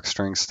the doc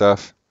string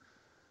stuff?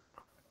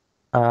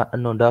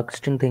 No, doc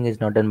string thing is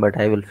not done, but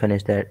I will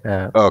finish that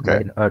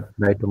Okay.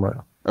 by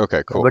tomorrow.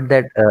 Okay, cool. But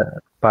that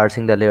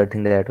parsing the layer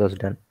thing, that was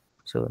done,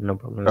 so no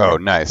problem with Oh,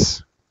 that.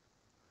 nice.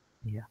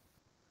 Yeah.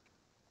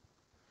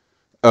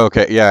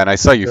 Okay, yeah, and I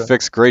saw you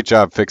great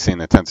job fixing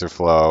the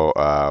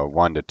TensorFlow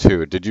 1 to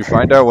 2. Did you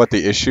find out what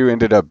the issue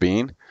ended up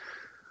being?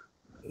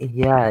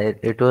 Yeah,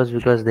 it was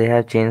because they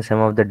have changed some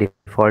of the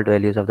default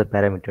values of the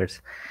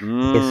parameters.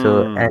 Okay,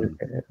 so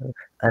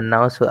and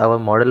now so our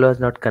model was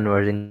not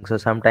converging. So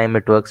sometime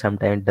it works,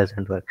 sometime it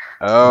doesn't work.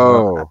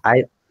 Oh.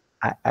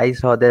 I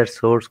saw their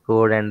source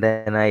code and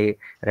then I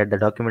read the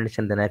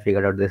documentation. Then I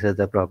figured out this is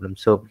the problem.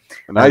 So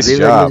nice we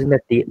job. were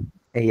using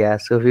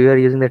so we were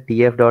using the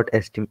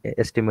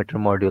tf.estimator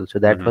module. So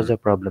that was a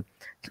problem.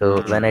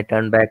 So when I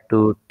turned back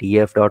to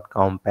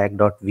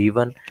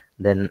tf.compact.v1,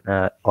 then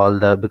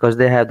because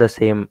they have the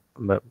same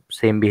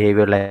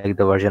behavior like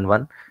the version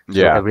 1,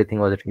 so everything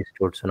was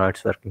restored. So now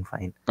it's working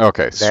fine.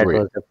 Okay, that sweet.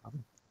 was the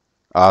problem.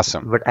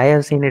 Awesome. But I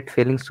have seen it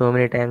failing so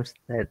many times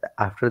that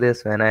after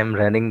this, when I'm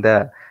running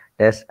the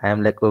test,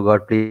 I'm like, oh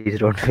god, please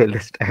don't fail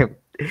this time.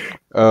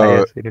 I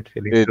have seen it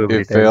failing so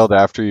many it failed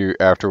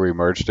after we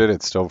merged it.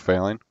 It's still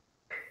failing.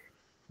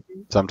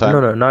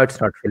 Sometimes. No,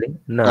 it's not failing.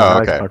 No,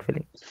 okay. It's not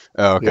failing.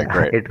 Oh, okay,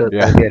 great. It was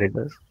earlier. It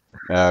was.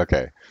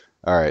 Okay.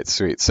 All right,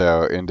 sweet.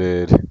 So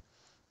ended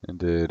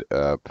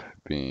up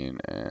being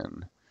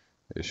an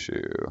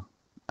issue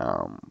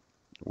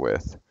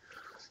with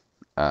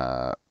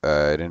it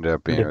ended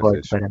up being default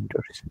with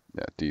parameters.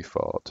 Yeah,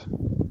 default.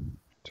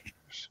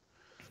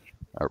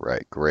 All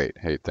right, great.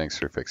 Hey, thanks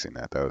for fixing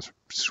that. That was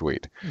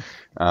sweet.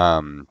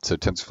 So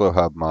TensorFlow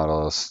Hub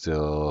model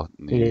still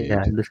need.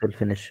 Yeah, this will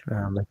finish by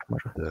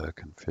tomorrow. The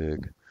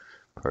config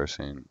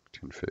parsing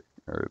config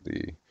or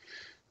the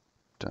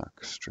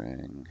doc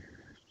string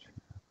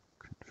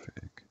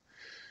config.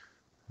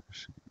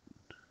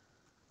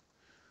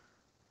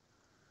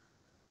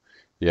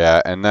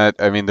 Yeah, and that,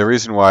 I mean, the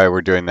reason why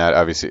we're doing that,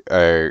 obviously,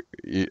 I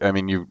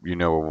mean, you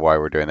know why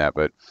we're doing that,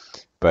 but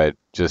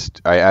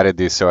just I added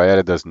these, so I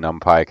added those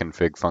NumPy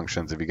config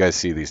functions. If you guys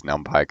see these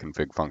NumPy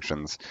config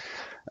functions,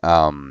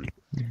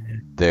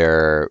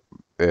 they're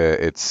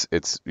it's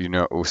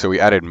so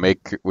we added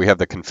we have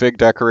the config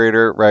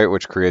decorator, right,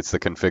 which creates the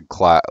config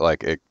class,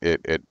 like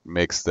it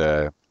makes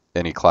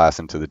any class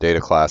into the data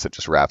class. It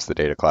just wraps the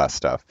data class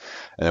stuff,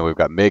 and then we've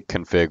got make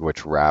config,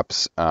 which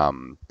wraps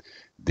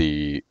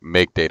the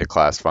make data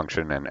class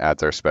function and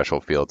adds our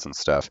special fields and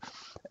stuff.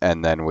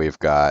 And then we've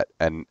got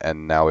and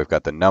now we've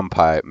got the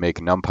NumPy make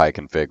NumPy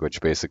config,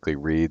 which basically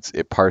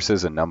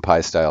parses a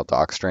NumPy style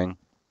doc string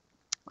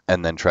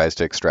and then tries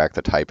to extract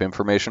the type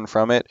information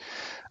from it,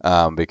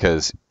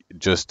 because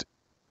just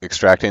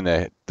extracting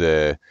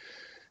if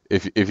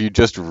you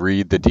just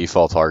read the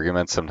default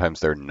arguments, sometimes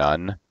they're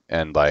none,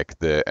 and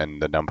the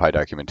NumPy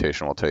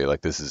documentation will tell you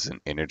like this is an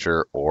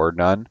integer or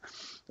none.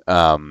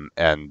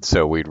 And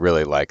so we'd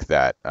really like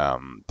that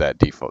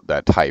default,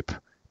 that type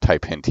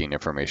hinting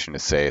information to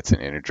say it's an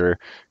integer,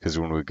 because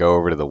when we go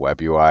over to the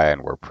web UI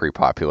and we're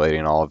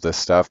pre-populating all of this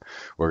stuff,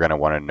 we're going to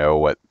want to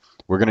know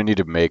we're going to need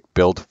to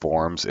build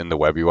forms in the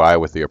web UI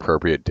with the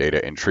appropriate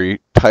data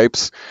entry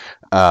types.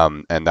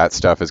 And that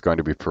stuff is going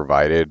to be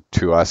provided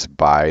to us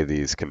by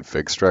these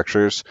config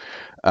structures.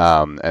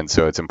 And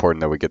so it's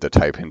important that we get the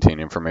type hinting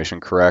information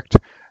correct.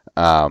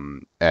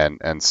 And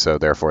so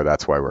therefore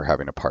that's why we're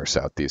having to parse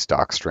out these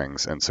doc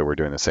strings. And so we're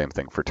doing the same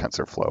thing for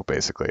TensorFlow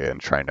basically,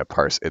 and trying to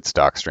parse its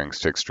doc strings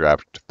to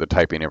extract the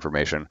typing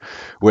information,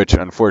 which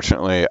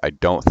unfortunately I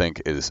don't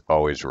think is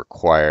always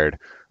required,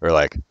 or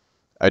like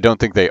I don't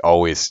think they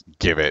always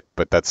give it,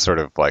 but that's sort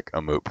of like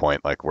a moot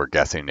point. Like we're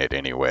guessing it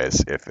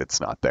anyways if it's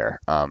not there.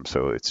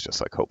 So it's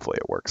just like hopefully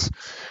it works.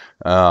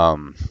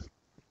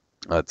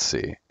 Let's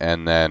see.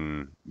 And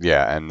then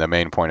yeah, and the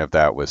main point of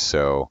that was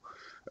so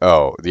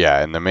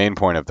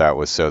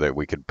that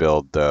we could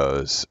build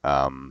those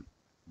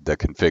the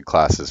config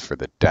classes for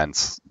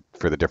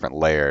the different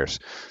layers.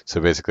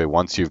 So basically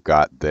once you've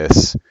got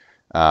this,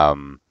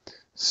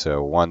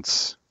 so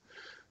once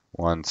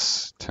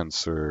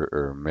tensor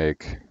or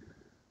make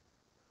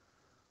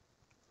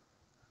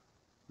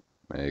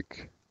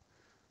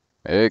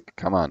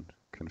come on,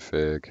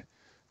 config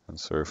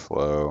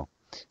TensorFlow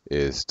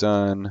is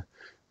done,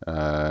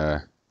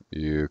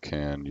 you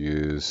can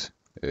use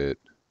it,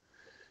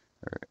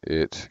 or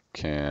it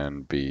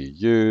can be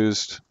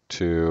used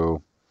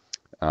to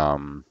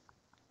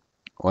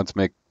once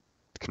make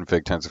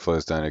config TensorFlow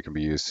is done, it can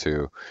be used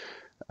to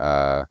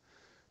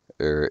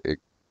or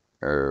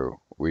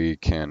we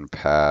can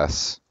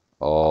pass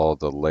all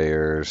the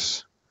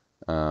layers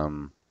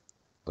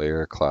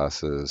layer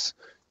classes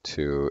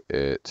to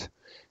it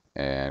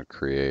and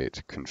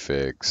create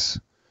configs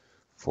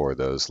for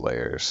those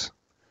layers,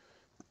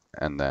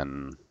 and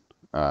then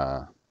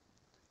and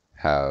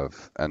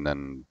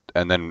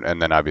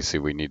then obviously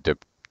we need to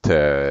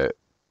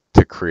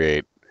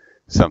create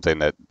something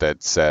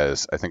that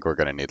says, I think we're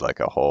going to need like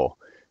a whole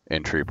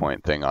entry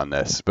point thing on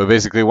this, but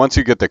basically once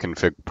you get the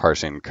config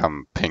parsing,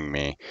 come ping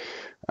me,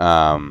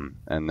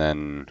 and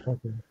then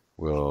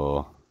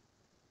we'll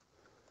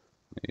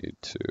need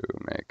to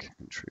make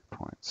entry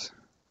points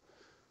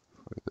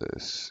for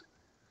this.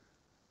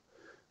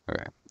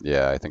 Okay,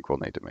 yeah, I think we'll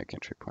need to make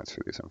entry points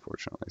for these,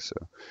 unfortunately. So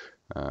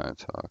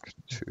talk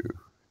to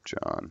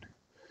John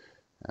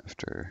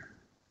after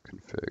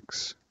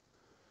configs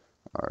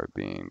are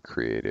being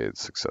created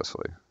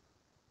successfully.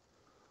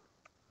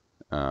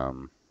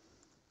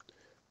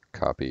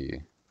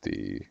 Copy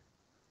the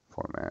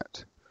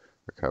format,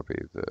 or copy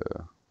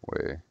the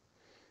way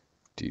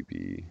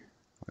DB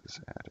was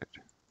added.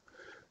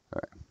 All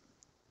right.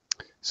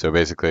 So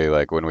basically,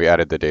 like when we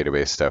added the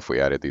database stuff,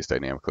 we added these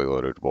dynamically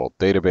loadable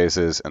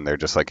databases, and they're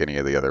just like any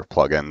of the other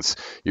plugins.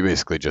 You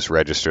basically just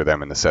register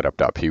them in the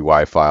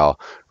setup.py file,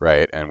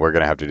 right? And we're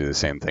going to have to do the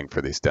same thing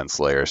for these dense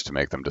layers to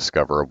make them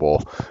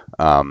discoverable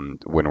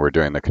when we're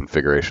doing the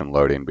configuration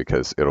loading,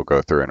 because it'll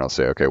go through and it'll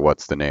say, okay,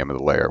 what's the name of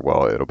the layer?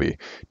 Well, it'll be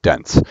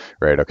dense,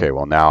 right? Okay,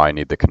 well now I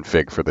need the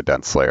config for the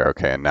dense layer.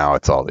 Okay, and now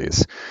it's all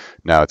those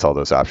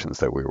options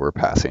that we were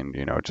passing,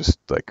 just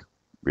like,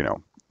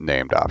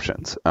 named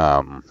options.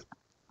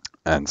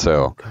 And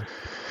so,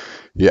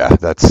 yeah,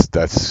 that's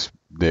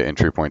the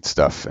entry point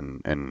stuff,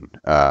 and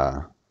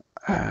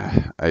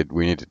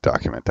we need to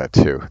document that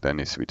too. That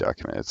needs to be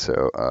documented.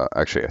 So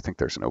actually, I think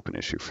there's an open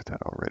issue for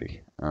that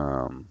already.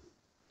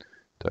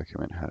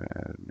 Document how to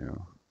add a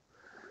new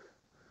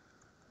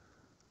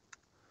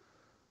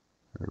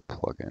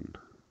plugin.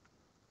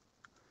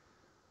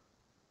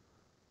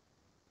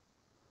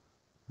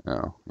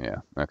 Oh, yeah.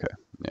 Okay.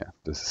 Yeah,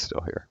 this is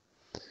still here.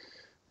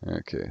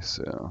 Okay,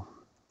 so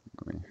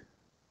let me.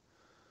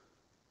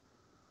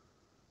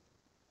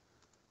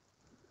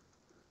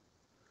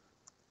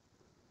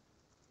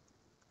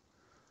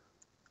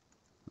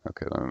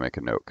 Okay, let me make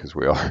a note, because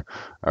we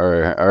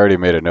already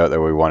made a note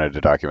that we wanted to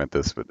document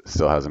this, but it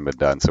still hasn't been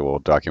done, so we'll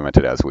document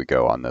it as we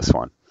go on this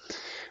one.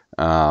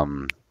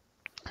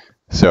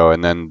 So,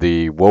 and then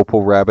the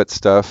Wopl Rabbit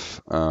stuff.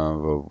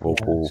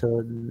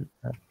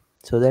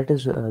 So that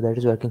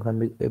is working for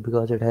me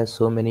because it has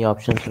so many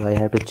options, so I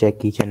have to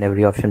check each and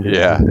every option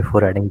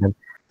before adding them.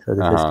 So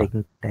this is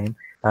taking time.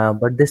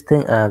 But this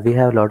thing, we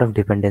have a lot of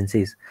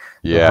dependencies.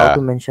 So how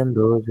to mention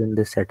those in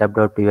the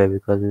setup.py,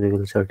 because we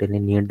will certainly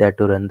need that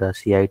to run the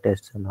CI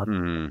tests and all.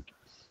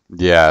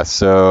 Yeah,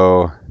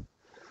 so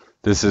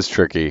this is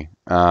tricky.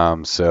 I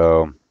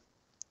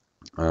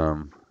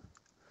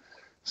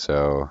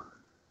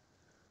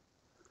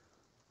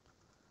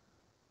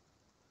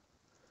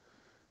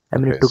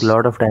mean, it took a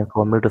lot of time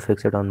for me to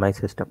fix it on my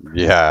system.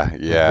 Yeah.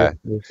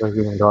 This was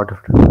giving a lot of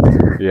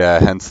time. Yeah,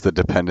 hence the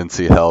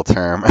dependency hell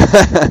term.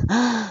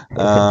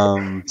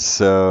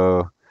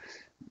 So,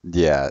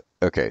 yeah,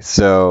 okay.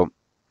 So,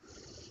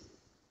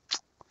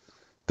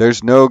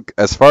 as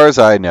far as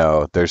I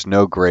know, there's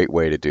no great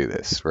way to do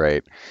this,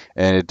 right?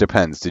 And it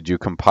depends. Did you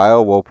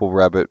compile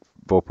Wopl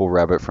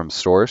Rabbit from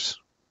source?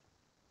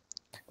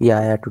 Yeah,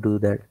 I had to do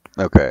that.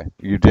 Okay,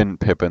 you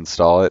didn't pip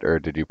install it, or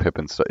did you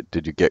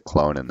get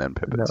clone and then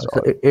pip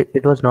install it?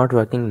 It was not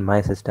working in my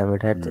system.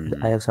 It had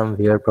I have some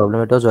weird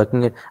problem. It was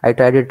working. I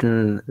tried it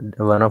in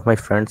one of my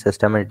friend's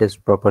system, and it is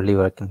properly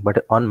working.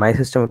 But on my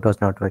system, it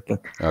was not working.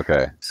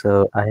 Okay.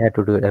 So I had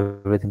to do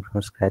everything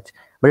from scratch.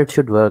 But it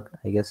should work,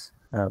 I guess.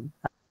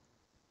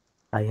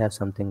 I have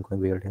something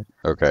going weird here.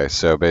 Okay,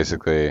 so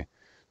basically,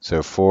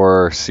 So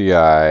for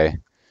CI,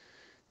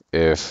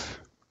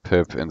 if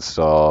pip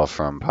install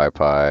from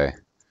PyPy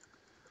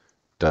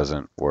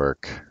doesn't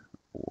work,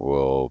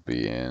 we'll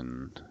be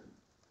in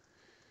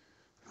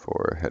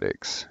for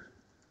headaches.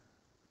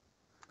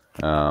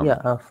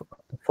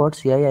 For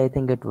CI, I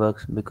think it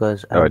works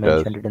because I it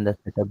does? mentioned it in the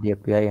setup the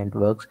API and it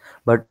works,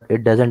 but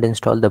it doesn't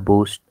install the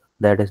boost.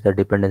 That is the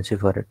dependency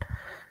for it.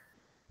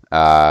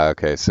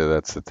 Okay, so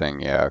that's the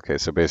thing. Yeah, okay,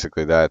 so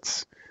basically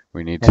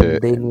we need And to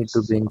they need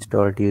to be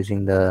installed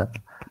using the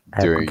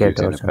apt-get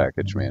using or the something.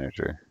 package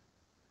manager.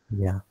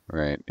 Yeah.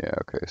 Right, yeah,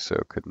 okay,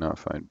 so could not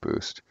find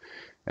boost.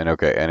 And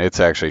okay, and it's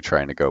actually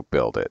trying to go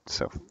build it,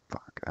 so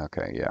fuck.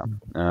 Okay, yeah.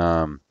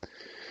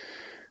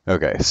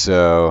 Okay,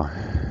 so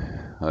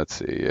let's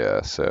see,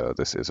 yeah, so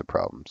this is a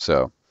problem.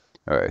 So,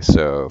 all right,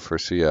 so for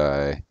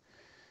CI,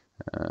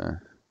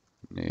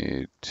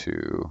 need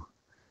to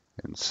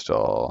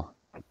install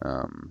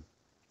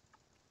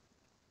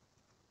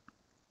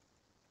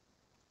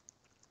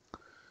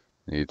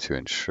need to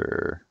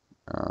ensure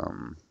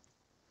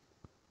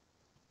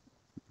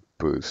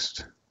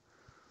boost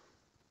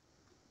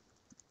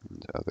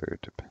and other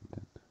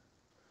dependent.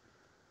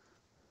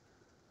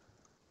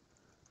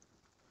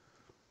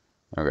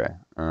 Okay,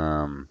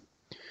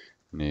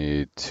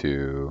 need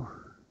to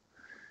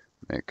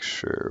make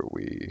sure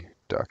we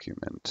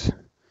document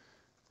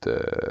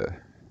the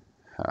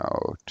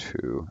how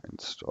to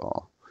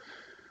install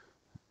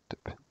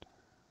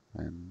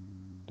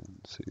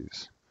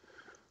dependencies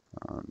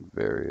on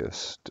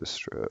various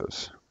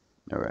distros.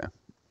 Okay.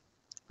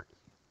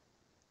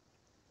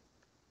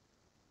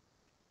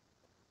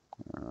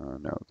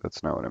 No,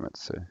 that's not what I meant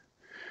to say.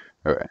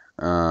 Okay.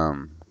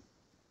 Ignore.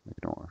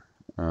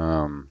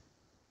 All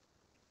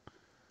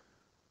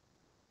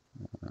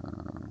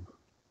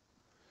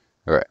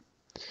right.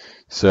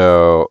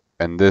 So,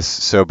 and this,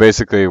 so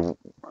basically,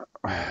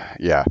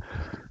 yeah,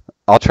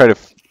 I'll try to,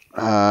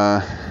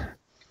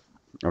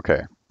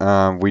 okay.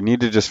 We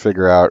need to just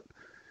figure out,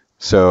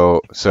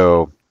 so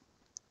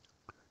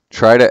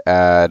try to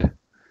add,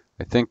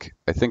 I think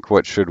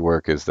what should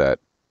work is that,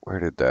 where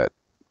did that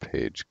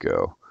page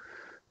go?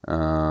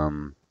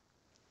 Was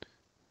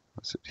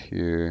it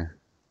here?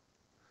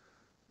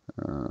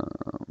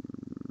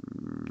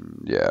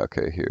 Yeah,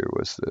 okay, here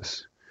was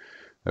this.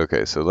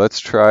 Okay, so let's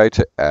try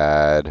to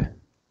add,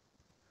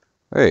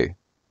 hey,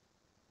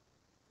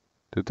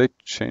 did they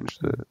change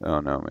the, oh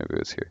no, maybe it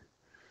was here.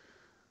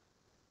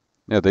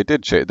 Yeah, they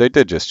did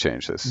just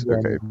change this. Yeah,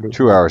 okay, they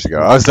 2 hours ago.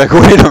 I was like,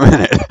 wait a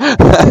minute.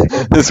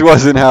 This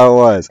wasn't how it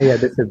was. Yeah,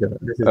 this is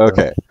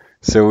okay.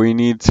 So we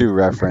need to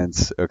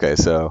reference, okay,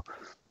 so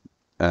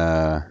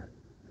okay.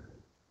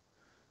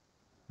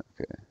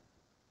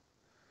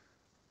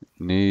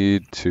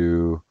 Need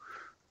to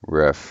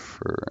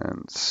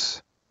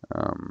reference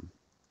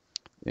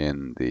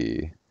in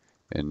the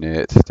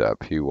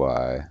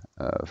init.py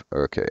of,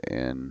 okay,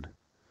 in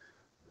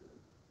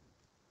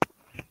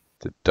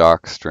the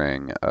doc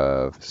string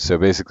of, so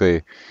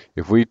basically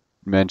if we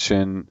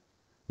mention,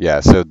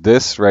 yeah, so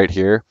this right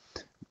here,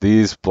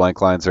 these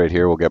blank lines right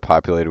here will get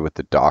populated with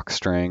the doc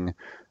string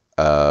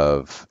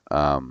of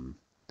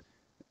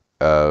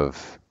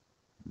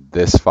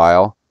this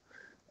file.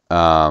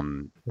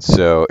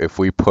 So if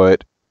we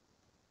put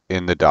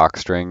in the doc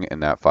string in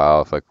that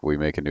file, if like we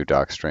make a new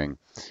doc string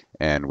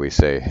and we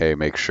say, hey,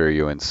 make sure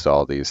you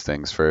install these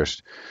things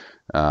first.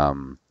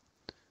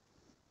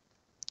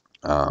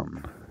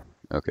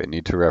 Okay,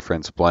 need to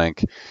reference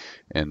blank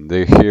in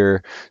the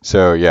here.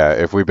 So yeah,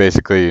 if we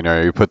basically,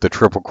 you put the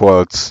triple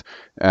quotes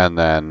and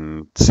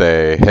then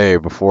say, hey,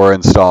 before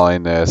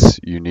installing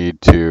this, you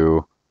need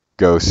to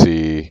go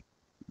see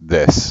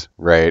this,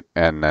 right?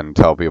 And then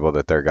tell people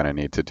that they're going to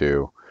need to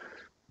do,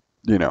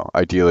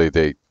 ideally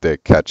they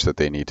catch that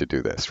they need to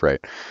do this,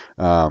 right?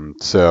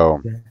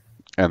 So,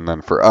 and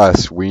then for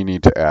us, we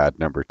need to add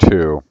number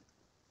 2.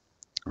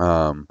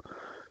 So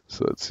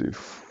let's see,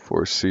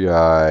 for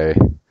CI,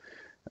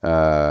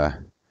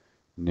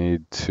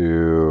 need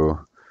to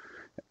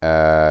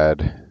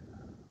add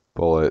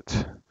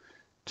bullet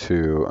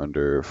 2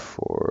 under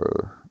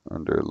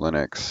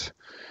Linux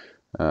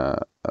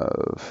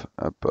of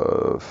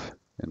above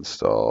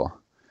install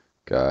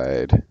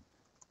guide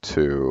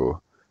to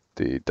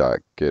the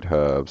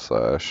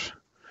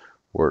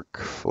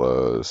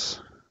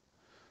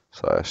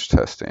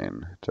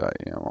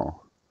 .github/workflows/testing.yaml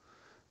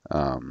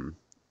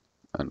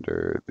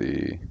under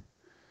the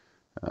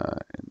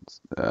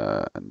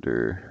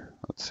under,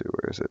 let's see,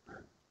 where is it?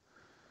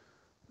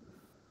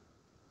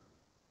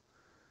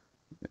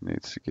 It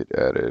needs to get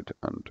added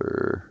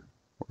under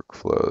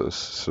workflows.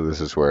 So this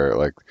is where,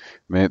 like,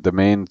 the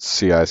main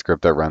CI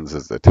script that runs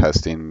is the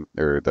testing,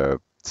 or the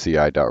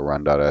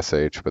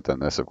ci.run.sh, but then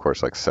this, of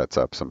course, like sets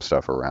up some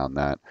stuff around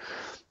that.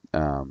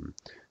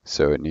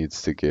 So it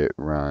needs to get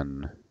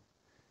run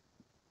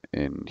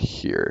in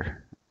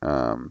here.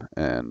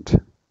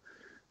 And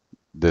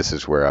this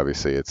is where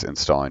obviously it's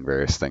installing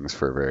various things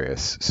for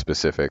various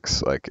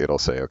specifics. Like it'll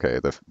say, okay,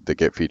 the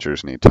Git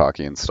features need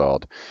Talkie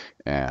installed,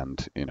 and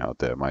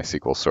the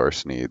MySQL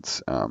source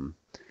needs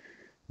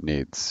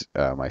needs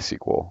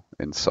MySQL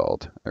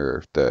installed,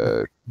 or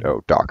the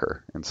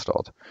Docker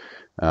installed.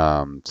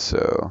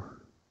 So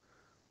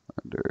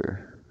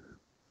under,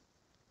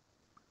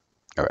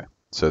 okay,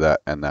 so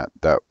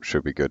that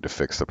should be good to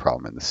fix the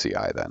problem in the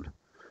CI then.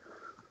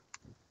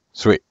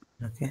 Sweet.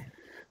 Okay.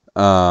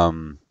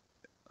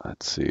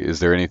 Let's see. Is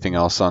there anything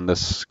else on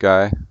this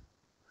guy?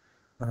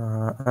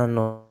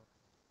 No.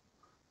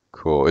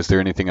 Cool. Is there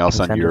anything else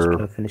on your?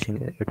 Just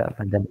finishing it up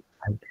and then.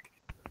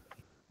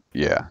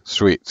 Yeah,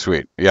 sweet.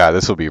 Yeah,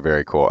 this will be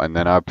very cool. And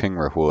then I'll ping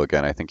Rahul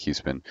again. I think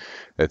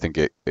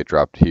it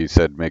dropped. He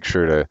said make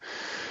sure to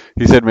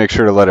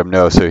let him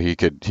know so he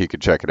could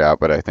check it out,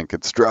 but I think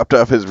it's dropped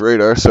off his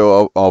radar,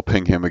 so I'll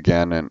ping him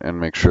again and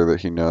make sure that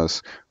he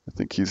knows. I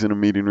think he's in a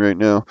meeting right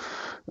now.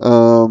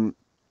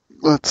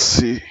 Let's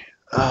see.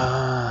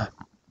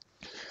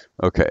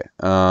 Okay.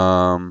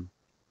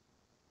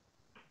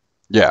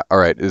 Yeah, all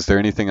right. Is there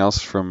anything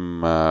else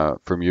from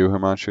you,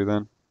 Himanshu,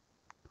 then?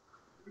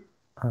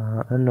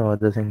 No,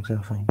 other things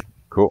are fine.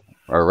 Cool.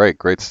 All right,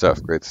 great stuff.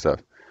 Yeah.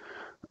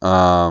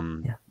 All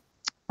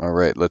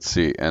right, let's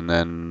see. And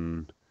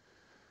then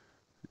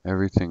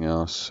everything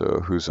else.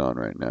 So who's on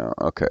right now?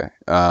 Okay.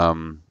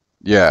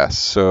 Yeah,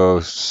 so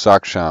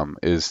Saksham,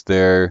 is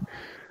there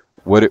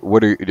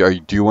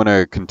do you want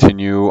to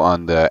continue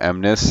on the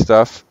MNIST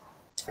stuff?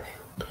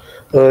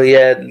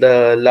 Yeah,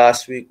 the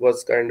last week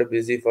was kind of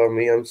busy for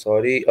me. I'm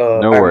sorry.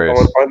 No worries.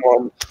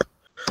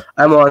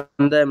 I'm on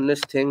the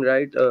MNIST thing,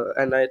 right?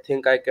 And I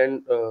think I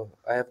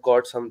have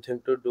got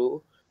something to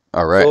do.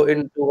 All right. So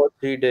in 2 or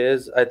 3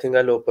 days, I think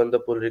I'll open the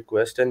pull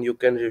request and you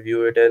can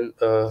review it and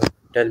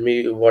tell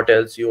me what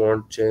else you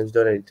want changed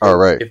or anything. All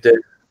right. If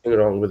there's anything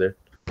wrong with it.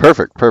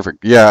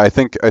 Perfect. Yeah, I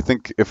think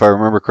if I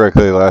remember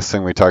correctly, the last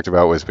thing we talked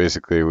about was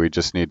basically we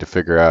just need to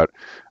figure out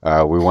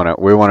we want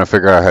to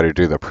figure out how to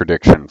do the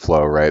prediction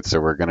flow, right?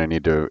 So we're going to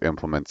need to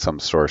implement some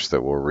source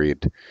that will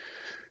read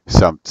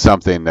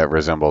something that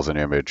resembles an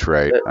image,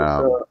 right?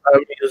 I'm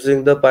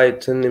using the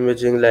Python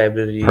imaging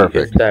library.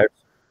 Perfect. If that's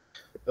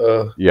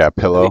yeah,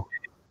 Pillow.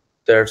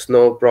 There's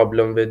no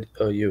problem with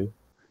you.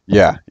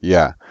 Yeah.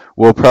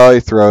 We'll probably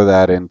throw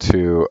that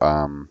into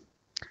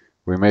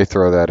we may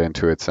throw that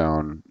into its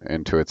own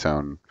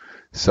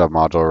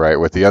submodule, right?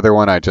 With the other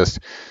one, I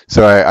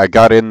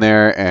got in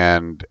there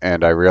and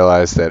I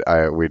realized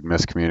that we'd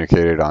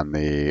miscommunicated on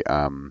the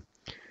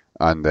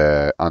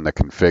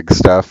config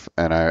stuff,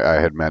 and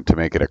I had meant to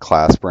make it a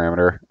class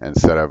parameter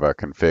instead of a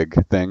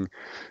config thing.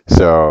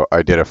 So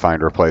I did a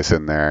find replace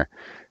in there,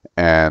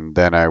 and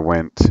then I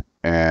went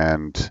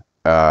and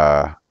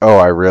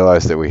I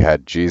realized that we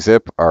had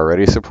gzip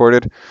already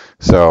supported.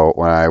 So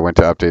when I went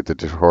to update the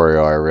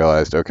tutorial, I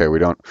realized, okay, we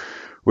don't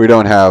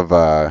have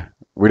to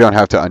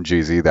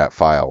ungz that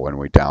file when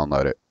we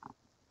download it.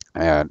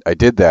 And I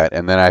did that,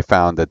 and then I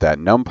found that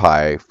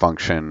NumPy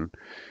function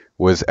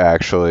was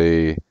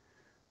actually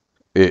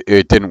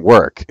it didn't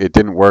work. It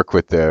didn't work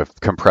with the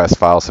compressed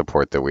file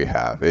support that we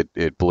have.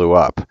 It blew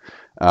up.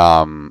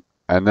 And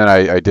then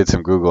I did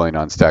some Googling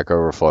on Stack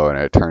Overflow, and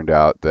it turned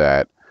out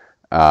that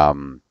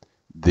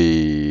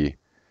the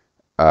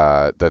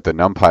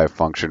NumPy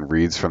function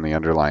reads from the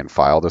underlying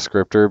file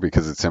descriptor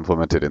because it's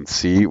implemented in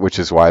C, which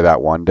is why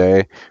that one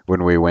day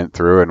when we went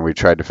through and we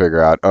tried to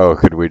figure out,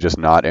 could we just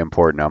not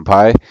import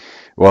NumPy?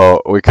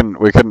 Well, we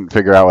couldn't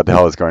figure out what the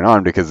hell is going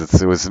on because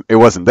it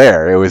wasn't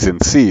there. It was in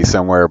C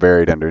somewhere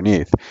buried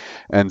underneath,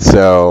 and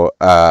so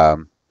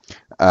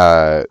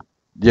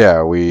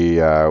yeah, we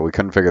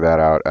couldn't figure that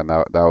out, and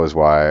that was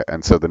why.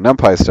 And so the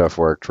NumPy stuff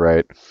worked,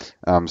 right?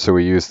 So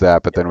we used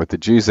that, but then with the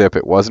gzip,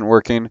 it wasn't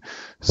working.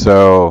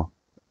 So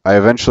I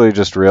eventually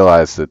just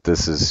realized that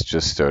this is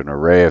just an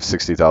array of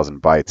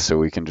 60,000 bytes, so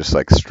we can just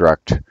like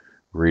struct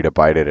read a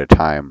byte at a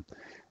time.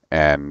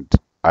 And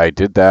I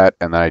did that,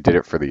 and then I did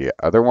it for the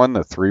other one,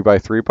 the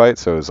 3x3 byte.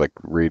 So it was like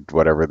read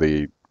whatever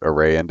the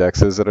array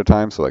index is at a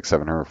time, so like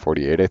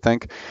 748, I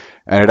think.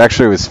 And it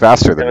actually was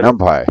faster than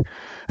NumPy.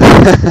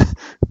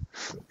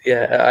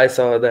 Yeah, I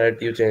saw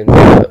that you changed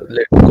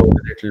let go a little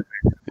bit.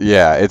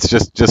 Yeah, it's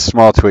just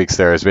small tweaks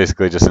there. It's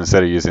basically just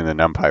instead of using the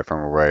NumPy from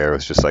array, it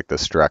was just like the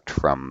struct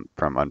from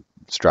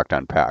struct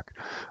unpack.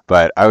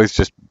 But I was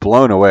just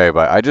blown away.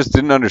 But I just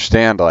didn't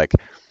understand. Like,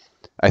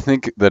 I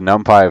think the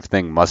NumPy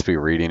thing must be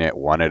reading it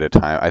one at a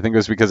time. I think it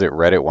was because it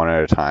read it one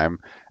at a time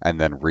and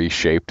then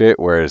reshaped it.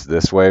 Whereas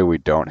this way, we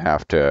don't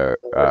have to.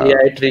 Yeah,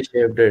 it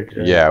reshaped it.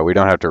 Right? Yeah, we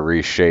don't have to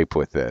reshape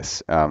with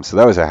this. So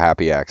that was a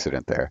happy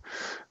accident there.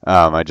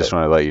 I just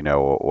want to let you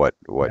know what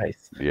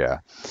Nice. Yeah.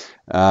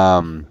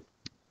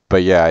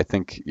 But yeah, I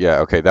think,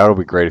 okay, that'll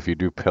be great. If you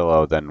do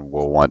Pillow, then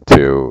we'll want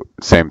to,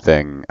 same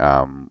thing,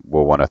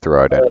 we'll want to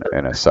throw it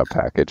in a sub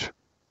package.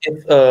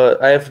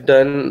 I've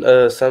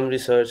done some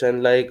research,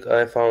 and like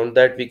I found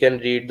that we can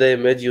read the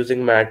image using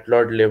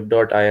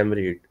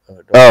matplotlib.imread.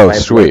 Oh,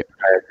 sweet.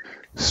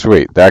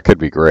 Sweet. That could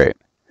be great.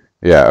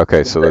 Yeah,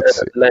 okay, so let's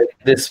see. Like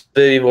this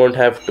way we won't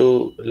have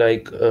to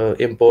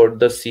import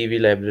the CV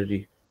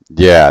library.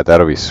 Yeah,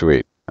 that'll be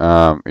sweet.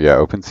 Yeah,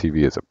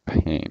 OpenCV is a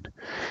pain.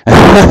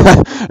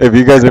 If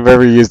you guys have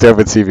ever used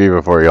OpenCV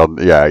before,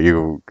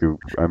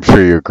 I'm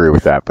sure you agree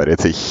with that. But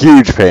it's a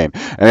huge pain,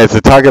 and it's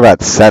a talk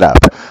about setup.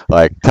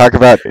 Like talk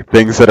about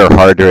things that are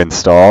hard to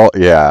install.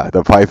 Yeah,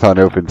 the Python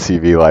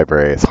OpenCV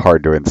library is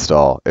hard to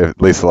install.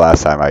 At least the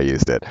last time I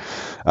used it,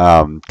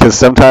 because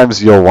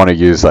sometimes you'll want to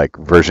use like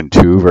version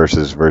 2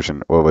 versus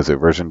version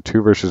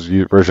 2 versus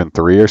version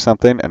 3 or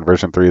something, and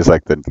version 3 is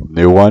like the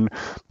new one,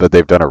 but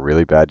they've done a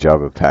really bad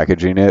job of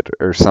packaging it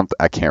or something.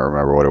 I can't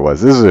remember what it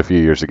was. This was a few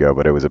years ago,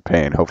 but it was a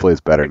pain. Hopefully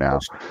it's better now.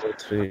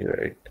 3,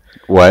 right?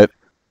 What?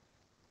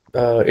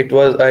 It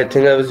was. I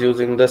think I was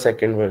using the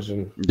second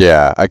version.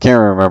 Yeah, I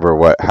can't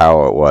remember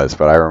how it was,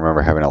 but I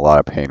remember having a lot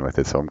of pain with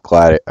it. So I'm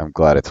glad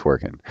it's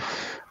working.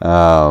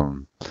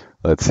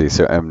 Let's see.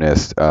 So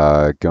MNIST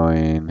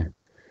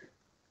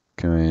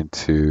going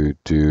to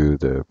do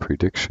the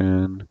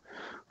prediction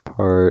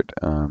part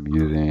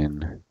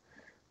using.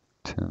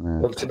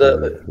 Also,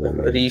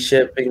 the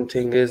reshaping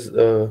thing is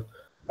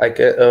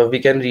we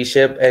can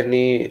reshape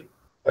any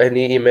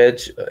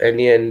image,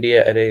 any ND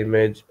array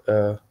image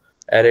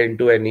array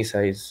into any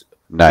size.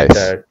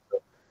 Nice.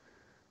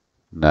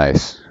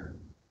 Nice.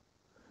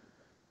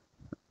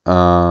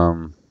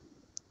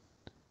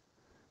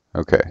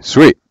 Okay,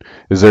 sweet.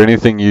 Is there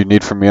anything you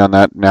need from me on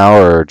that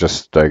now, or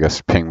just I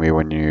guess ping me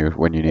when you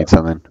need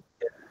something?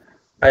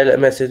 I'll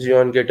message you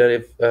on Gitter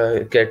if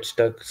it gets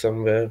stuck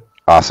somewhere.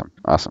 Awesome.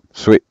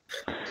 Sweet.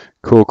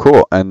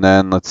 Cool. And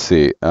then let's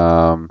see.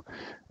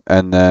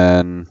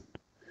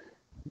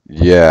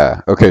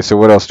 Yeah. Okay, so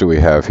what else do we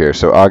have here?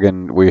 So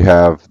Ogden, we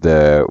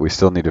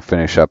still need to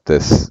finish up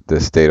this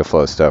data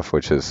flow stuff,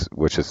 which has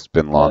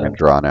been long and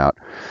drawn out.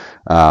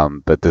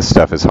 But this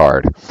stuff is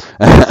hard.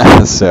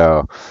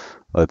 So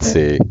let's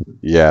see.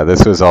 Yeah,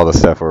 this was all the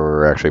stuff where we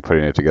were actually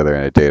putting it together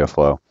in a data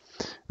flow.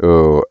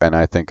 Oh, and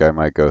I think I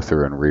might go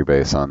through and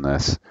rebase on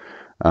this.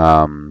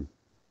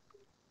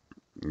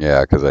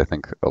 Yeah, because I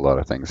think a lot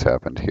of things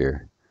happened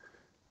here.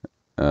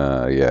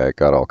 Yeah, it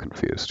got all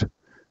confused.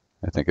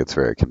 I think it's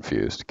very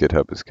confused.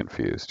 GitHub is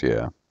confused,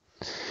 yeah.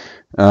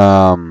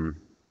 I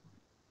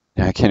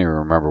can't even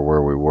remember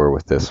where we were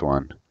with this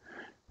one.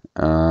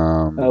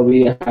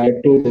 We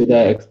had to do the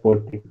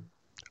export thing.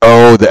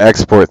 Oh, the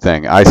export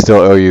thing. I still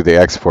owe you the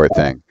export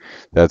thing.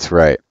 That's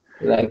right.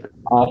 Like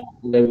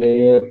after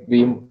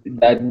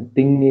that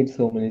thing needs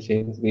so many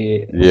changes.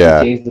 We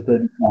changed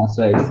the class,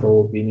 right?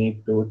 So we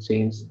need to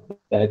change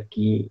that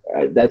key.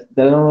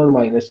 There are all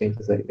minor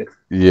changes, I guess.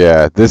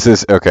 Yeah, this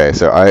is okay.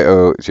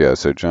 So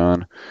so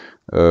John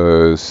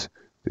owes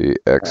the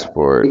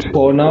export.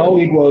 For now,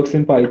 it works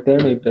in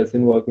Python. It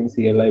doesn't work in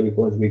CLI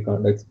because we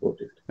can't export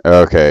it.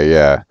 Okay,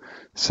 yeah.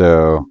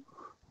 So.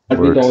 But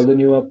with all the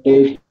new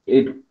updates,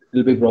 it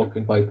will be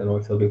broken in Python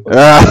also because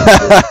I'll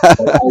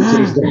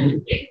change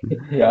that.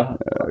 Yeah,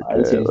 okay,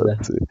 I'll change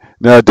that. See.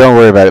 No, don't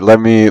worry about it.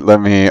 Let me.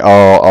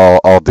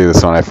 I'll do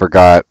this one. I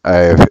forgot.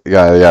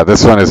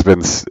 This one has been.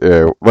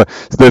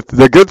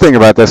 The good thing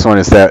about this one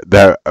is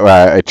that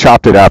I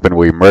chopped it up and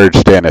we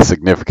merged in a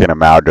significant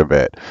amount of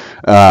it.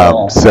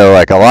 So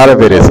like a lot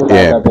of it is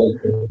in.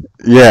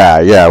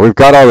 Yeah, we've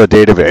got all the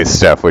database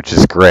stuff, which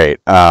is great.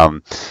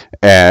 But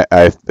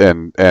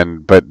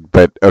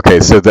okay,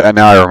 so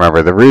now I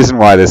remember the reason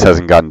why this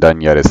hasn't gotten done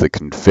yet is the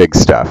config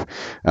stuff,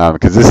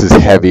 because this is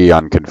heavy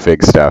on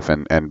config stuff,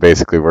 and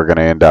basically we're going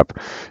to end up,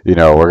 we're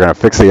going to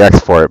fix the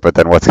export, but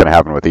then what's going to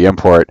happen with the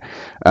import,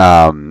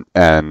 and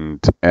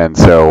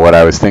so what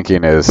I was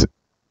thinking is,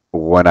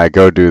 when I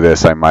go do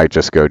this, I might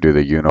just go do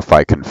the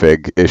unify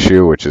config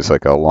issue, which is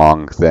like a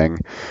long thing.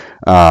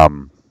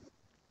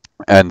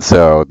 And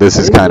so this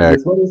is kind of.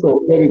 This one is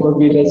okay because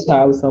we just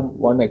have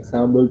one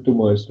example to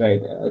merge, right?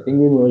 I think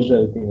we merged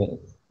everything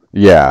else.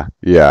 Yeah.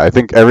 I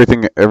think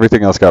everything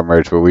else got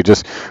merged, but we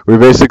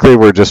basically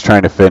were just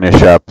trying to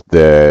finish up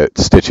the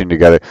stitching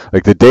together.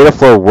 Like the data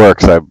flow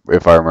works,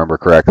 if I remember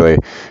correctly.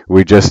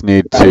 We just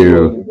need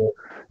to.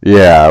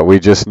 Yeah, we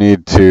just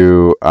need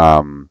to.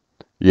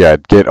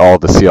 Get all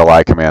the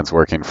CLI commands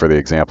working for the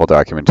example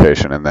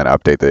documentation, and then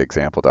update the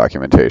example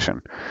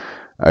documentation.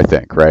 I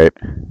think, right?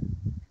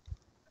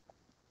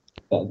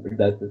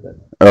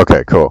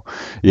 Okay, cool.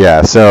 Yeah,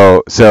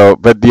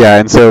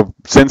 and so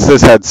since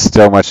this had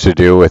so much to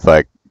do with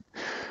I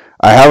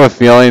have a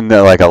feeling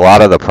that like a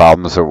lot of the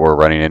problems that we're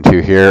running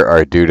into here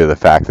are due to the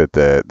fact that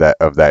the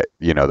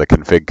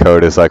config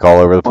code is like all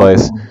over the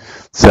place.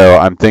 So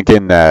I'm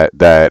thinking that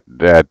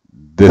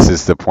this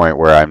is the point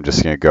where I'm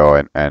just going to go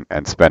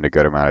and spend a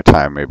good amount of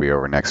time, maybe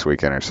over next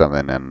weekend or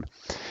something,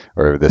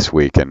 or this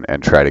week,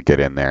 and try to get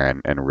in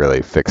there and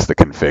really fix the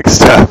config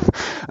stuff.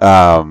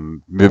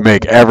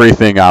 Make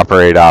everything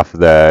operate off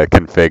the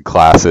config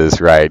classes,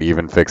 right?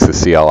 Even fix the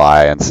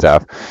CLI and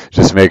stuff.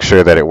 Just make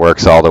sure that it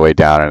works all the way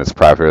down and it's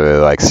properly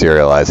like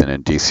serializing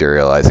and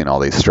deserializing all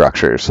these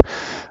structures.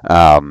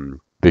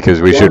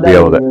 Because we should be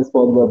able to.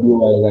 For the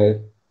UI, right?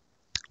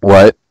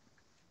 What?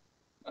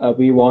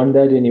 we want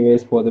that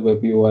anyways for the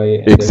web UI.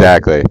 And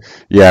exactly.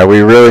 Yeah, we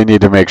really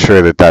need to make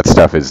sure that that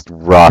stuff is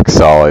rock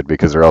solid,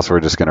 because or else we're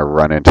just going to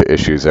run into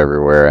issues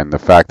everywhere. And the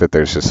fact that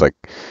there's just like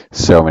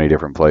so many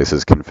different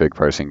places config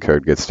parsing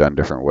code gets done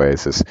different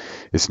ways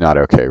is not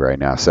okay right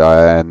now. So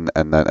and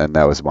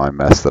that was my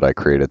mess that I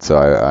created. So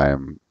I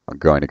am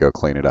going to go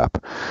clean it up.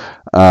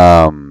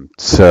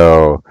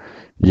 So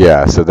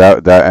yeah, so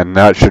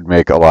that should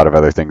make a lot of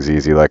other things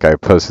easy. Like I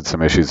posted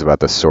some issues about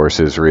the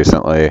sources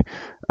recently.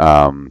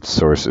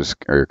 Sources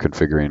or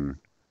configuring.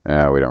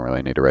 We don't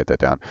really need to write that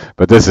down.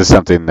 But this is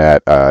something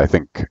that I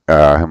think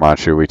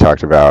Himanshu, we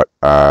talked about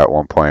at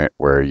one point,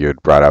 where you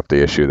had brought up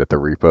the issue that the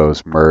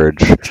repos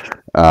merge,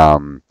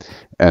 and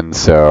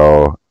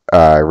so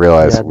I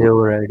realized they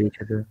override each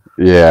other.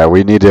 Yeah,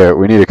 we need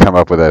to come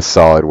up with a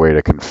solid way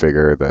to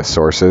configure the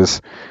sources,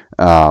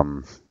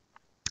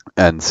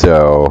 and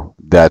so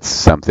that's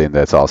something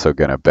that's also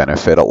going to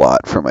benefit a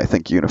lot from, I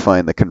think,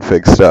 unifying the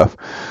config stuff.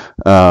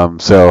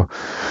 So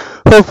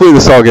hopefully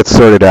this all gets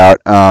sorted out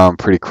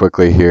pretty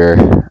quickly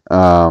here.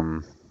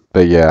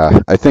 But yeah,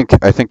 I think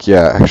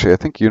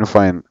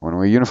unifying, when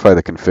we unify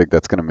the config,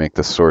 that's going to make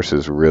the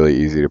sources really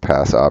easy to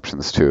pass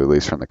options to, at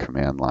least from the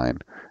command line,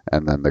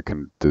 and then the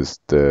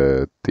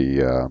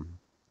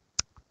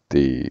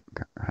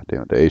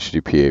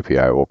HTTP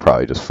API will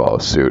probably just follow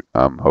suit,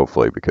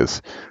 hopefully,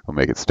 because we'll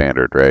make it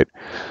standard, right?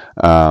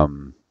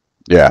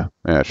 Yeah,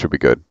 it should be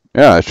good.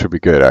 Yeah, it should be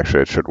good,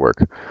 actually. It should work.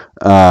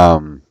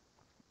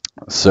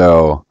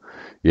 So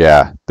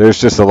yeah, there's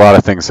just a lot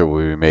of things that will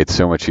be made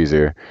so much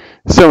easier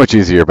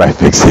by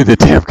fixing the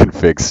damn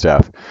config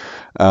stuff.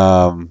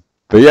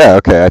 But yeah,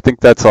 okay, I think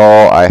that's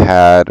all I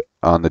had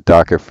on the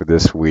docket for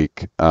this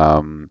week.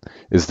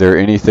 Is there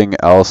anything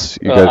else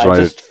you guys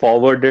wanted?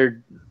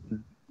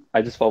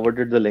 I just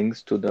forwarded the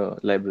links to the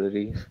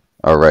libraries.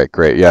 All right,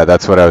 great. Yeah,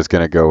 that's what I was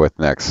going to go with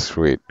next.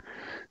 Sweet.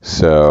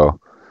 So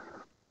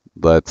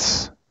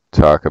let's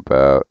talk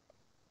about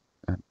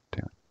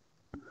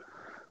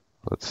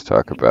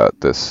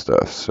this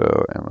stuff. So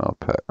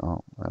MLPack.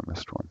 Oh, I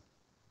missed one.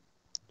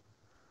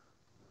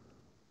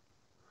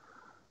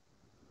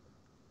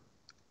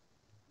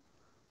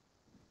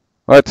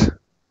 What?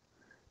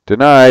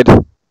 Denied.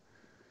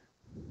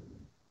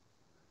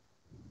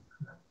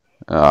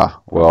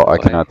 Well, I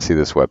cannot see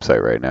this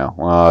website right now.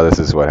 Well, this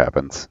is what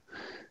happens.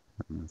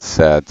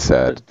 Sad.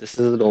 This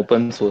is an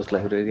open source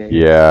library.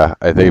 Yeah,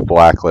 they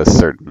blacklist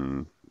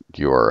certain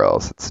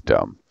URLs. It's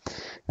dumb.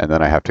 And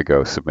then I have to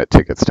go submit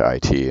tickets to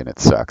IT, and it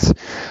sucks.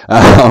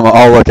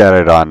 I'll look at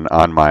it on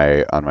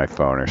my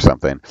phone or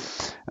something.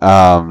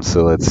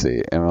 So let's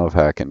see.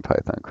 MLPack and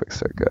Python Quick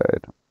Start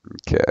Guide.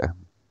 Okay.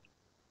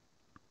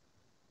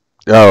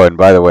 Oh, and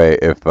by the way,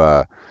 if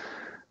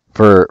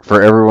for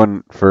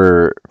everyone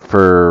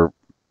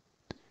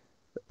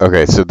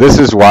okay, so this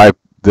is why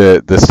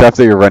the stuff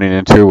that you're running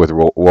into with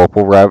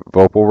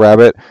Vopal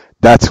Rabbit,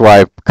 that's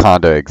why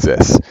Conda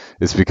exists.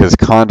 It's because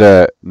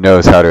Conda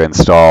knows how to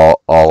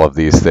install all of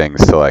these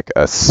things to like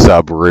a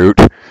sub-root,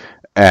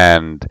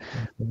 and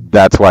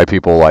that's why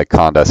people like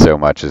Conda so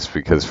much, is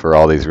because for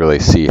all these really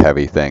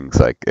C-heavy things,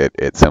 like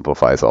it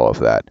simplifies all of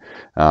that.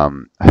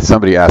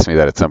 Somebody asked me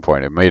that at some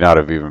point. It may not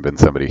have even been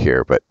somebody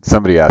here, but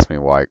somebody asked me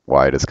why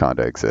does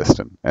Conda exist,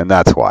 and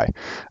that's why,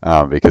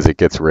 because it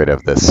gets rid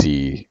of the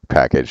C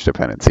package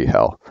dependency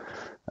hell.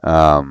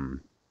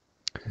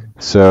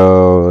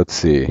 So let's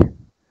see.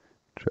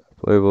 Drop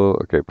label.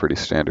 Okay, pretty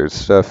standard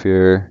stuff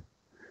here.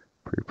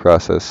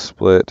 Pre-process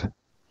split.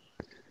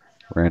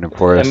 Random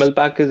forest.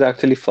 MLPack is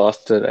actually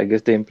faster. I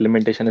guess the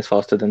implementation is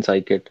faster than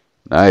Scikit.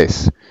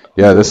 Nice.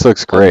 Yeah, this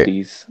looks great.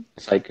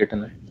 Scikit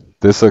and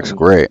this looks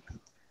great.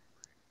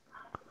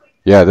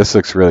 Yeah, this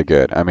looks really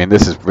good. I mean,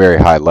 this is very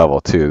high level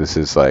too. This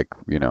is like,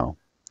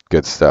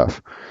 good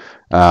stuff.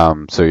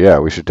 So yeah,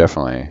 we should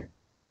definitely.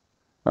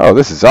 Oh,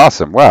 this is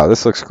awesome. Wow,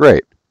 this looks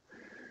great.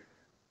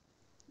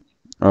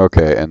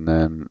 Okay, and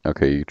then,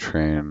 you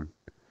train.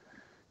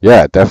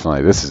 Yeah,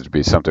 definitely. This is to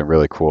be something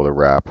really cool to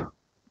wrap.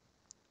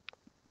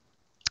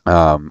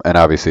 And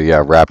obviously,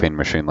 yeah, wrapping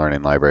machine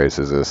learning libraries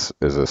is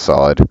a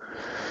solid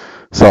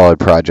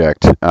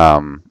project.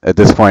 At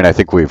this point, I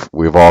think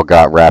we've all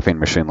got wrapping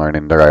machine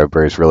learning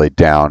libraries really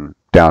down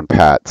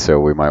pat. So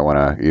we might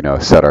want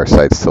to set our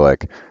sights to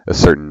like a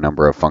certain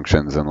number of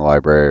functions in the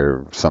library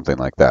or something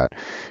like that.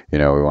 We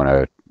want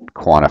to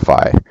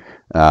quantify.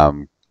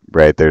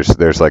 Right,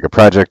 there's like a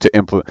project to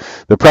implement.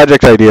 The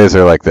project ideas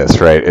are like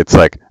this, right? It's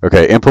like,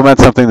 okay, implement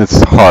something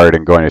that's hard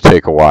and going to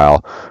take a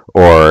while,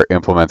 or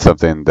implement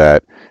something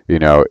that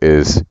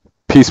is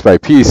piece by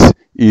piece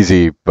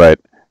easy, but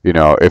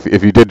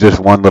if you did just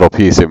one little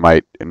piece, it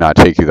might not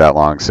take you that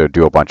long. So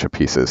do a bunch of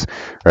pieces,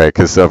 right?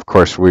 Because of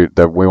course we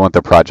want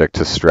the project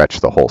to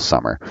stretch the whole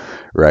summer,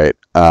 right?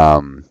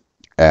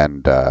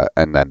 And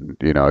then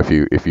if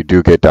you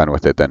do get done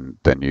with it, then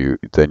you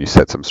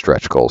set some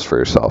stretch goals for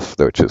yourself,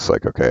 which is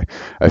like, okay,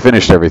 I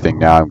finished everything,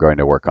 now I'm going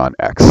to work on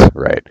X,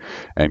 right?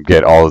 And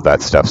get all of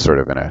that stuff sort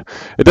of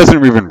it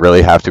doesn't even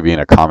really have to be in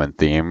a common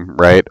theme,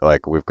 right?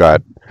 Like we've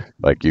got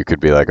Like you could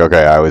be like,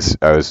 okay, I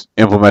was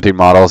implementing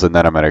models, and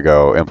then I'm going to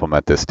go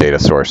implement this data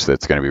source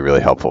that's going to be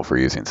really helpful for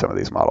using some of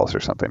these models or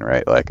something,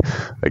 right? Like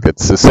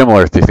it's a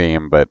similar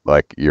theme, but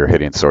like you're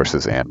hitting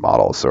sources and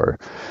models or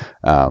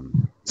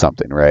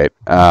something, right?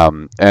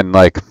 And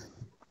like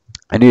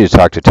I need to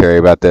talk to Terry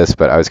about this,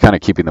 but I was kind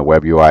of keeping the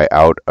web UI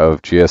out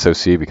of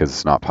GSOC because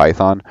it's not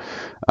Python.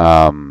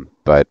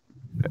 But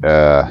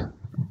I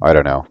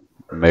don't know.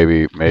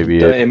 Maybe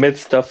the image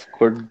stuff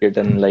could get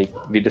in,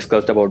 like we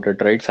discussed about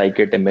it, right?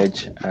 Scikit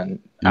image and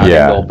adding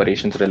the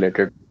operations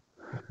related.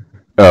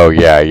 Oh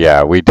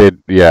yeah, we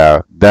did.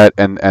 Yeah, that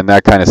and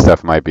that kind of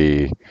stuff might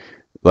be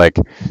like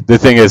the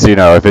thing is,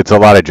 if it's a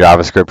lot of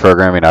JavaScript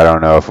programming, I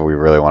don't know if we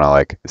really want to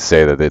like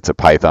say that it's a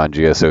Python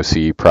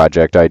GSOC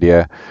project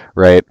idea,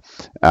 right?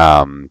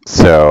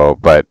 So,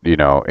 but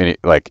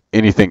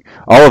anything,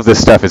 all of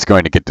this stuff is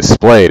going to get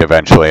displayed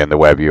eventually in the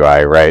web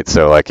UI, right?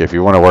 So like if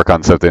you want to work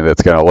on something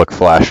that's going to look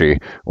flashy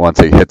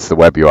once it hits the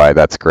web UI,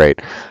 that's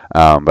great.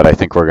 But I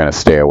think we're going to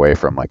stay away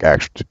from like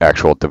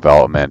actual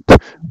development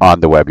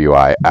on the web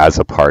UI as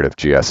a part of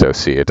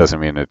GSOC. It doesn't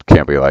mean it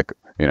can't be like,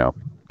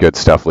 good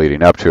stuff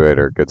leading up to it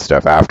or good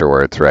stuff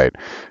afterwards, right?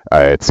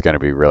 It's going to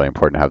be really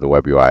important to have the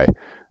web UI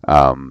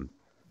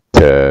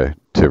to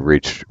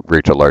reach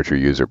a larger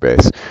user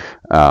base,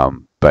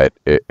 but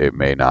it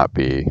may not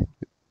be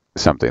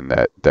something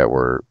that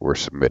we're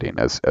submitting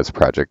as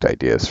project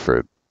ideas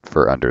for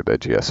under the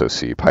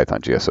GSOC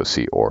Python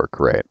GSOC org,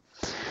 right?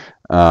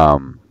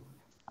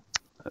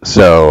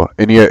 So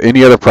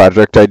any other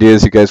project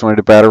ideas you guys wanted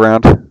to bat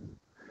around?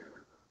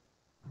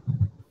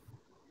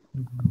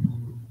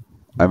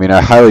 I mean,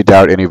 I highly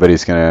doubt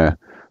anybody's gonna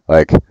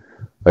like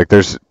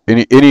there's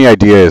any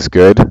idea is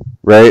good,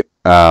 right?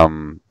 I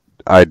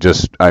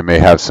may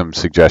have some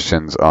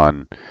suggestions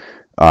on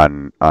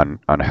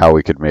how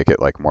we could make it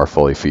like more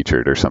fully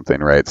featured or something,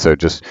 right? So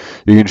just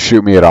you can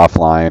shoot me it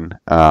offline,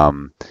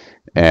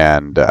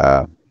 and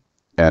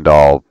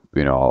I'll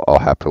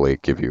happily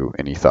give you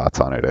any thoughts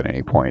on it at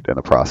any point in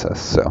the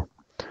process. So.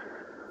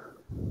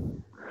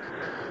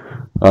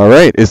 All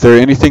right. Is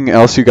there anything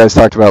else you guys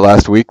talked about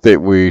last week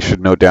that we should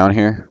note down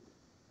here?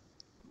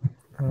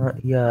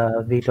 Yeah,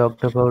 we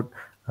talked about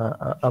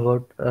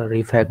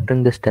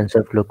refactoring this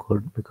TensorFlow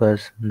code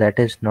because that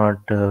is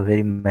not a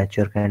very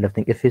mature kind of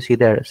thing. If you see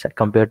that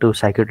compared to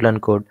scikit-learn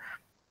code,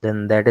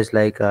 then that is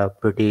like a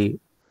pretty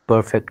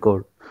perfect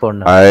code for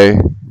now.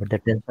 But the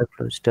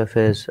TensorFlow stuff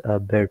is a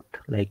bit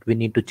like we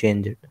need to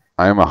change it.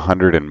 I am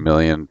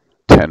 110%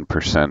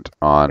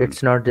 on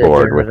it's not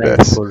board with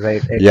this. Code,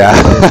 right? Yeah.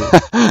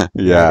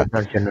 Yeah. It's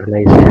not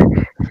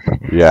generalized.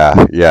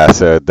 Yeah.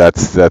 So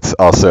that's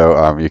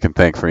also you can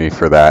thank me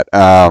for that.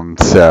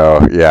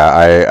 So yeah,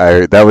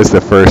 I that was the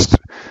first.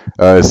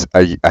 I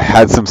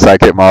had some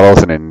scikit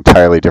models in an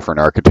entirely different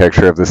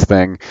architecture of this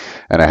thing,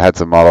 and I had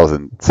some models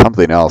in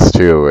something else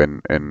too,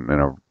 in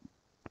a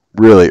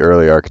really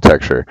early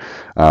architecture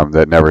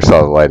that never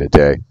saw the light of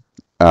day,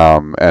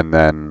 and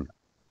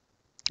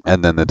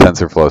then the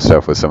TensorFlow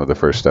stuff was some of the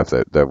first stuff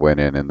that went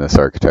in this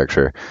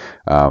architecture,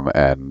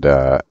 and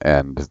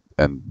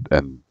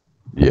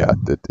yeah,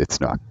 it's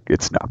not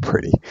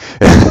pretty.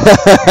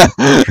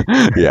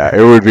 Yeah,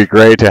 it would be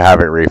great to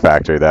have it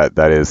refactored.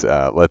 That is,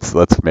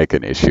 let's make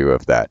an issue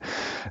of that.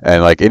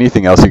 And like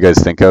anything else you guys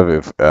think of,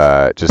 if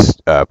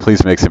just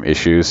please make some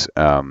issues,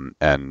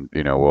 and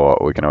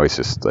we can always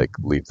just like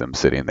leave them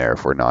sitting there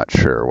if we're not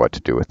sure what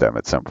to do with them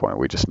at some point.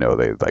 We just know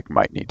they like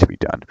might need to be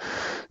done.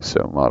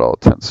 So model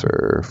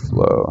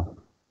TensorFlow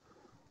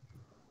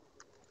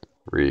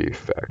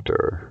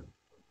refactor.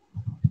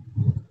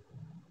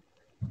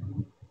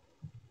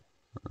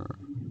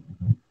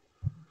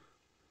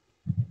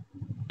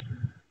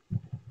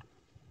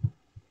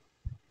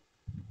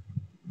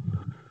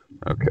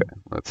 Okay,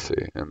 let's see.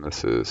 And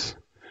this is,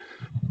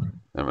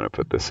 I'm going to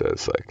put this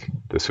as like,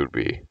 this would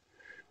be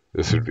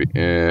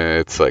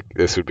it's like,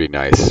 this would be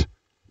nice.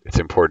 It's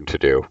important to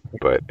do,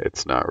 but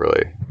it's not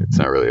really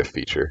a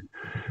feature.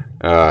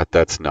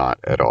 That's not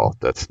at all.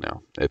 It's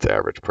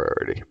average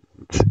priority.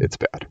 It's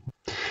bad.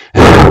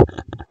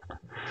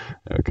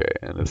 Okay,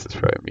 and this is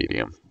probably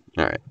medium.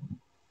 All right.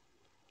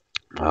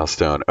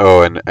 Milestone.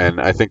 Oh, and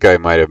I think I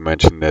might have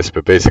mentioned this,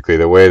 but basically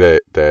the way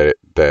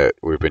that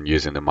we've been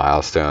using the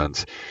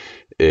milestones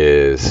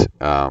is,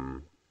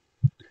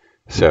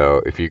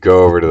 so if you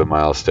go over to the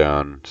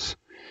milestones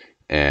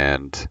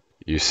and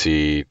you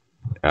see,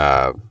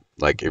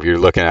 like if you're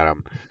looking at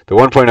them, the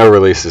 1.0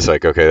 release is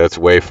like, okay, that's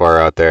way far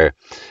out there.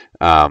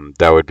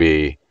 That would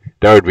be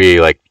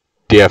like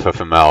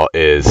DFFML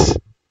is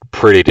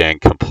pretty dang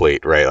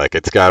complete, right? Like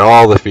it's got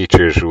all the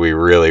features we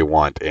really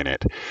want in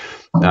it.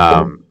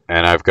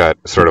 And I've got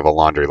sort of a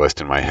laundry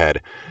list in my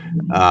head,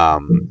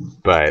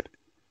 but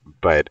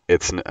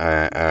it's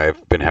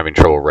I've been having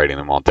trouble writing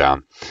them all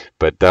down.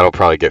 But that'll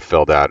probably get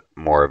filled out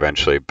more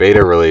eventually.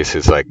 Beta release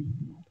is like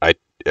I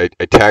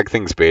tag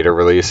things beta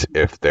release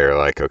if they're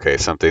like, okay,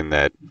 something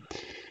that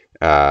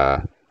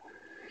I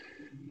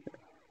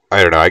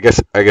don't know. I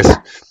guess I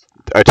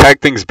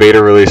tag things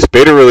beta release.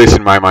 Beta release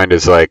in my mind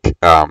is like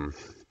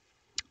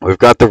we've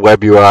got the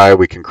web UI,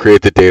 we can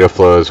create the data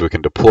flows, we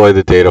can deploy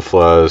the data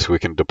flows, we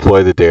can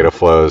deploy the data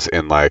flows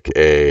in like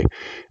a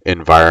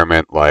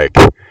environment like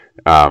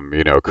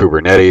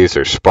Kubernetes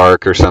or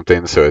Spark or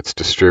something, so it's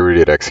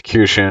distributed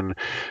execution.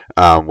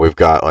 We've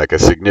got like a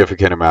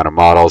significant amount of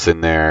models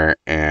in there,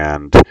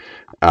 and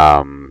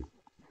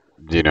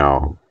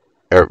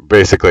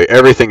basically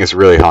everything is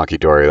really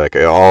honky-dory, like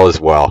all is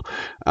well.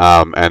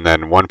 And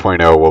then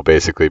 1.0 will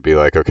basically be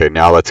like, okay,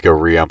 now let's go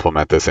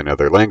re-implement this in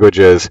other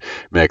languages,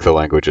 make the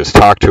languages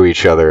talk to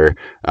each other,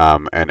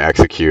 and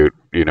execute,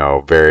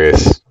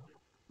 various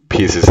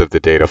pieces of the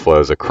data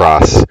flows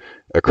across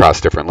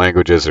different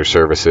languages or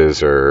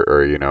services,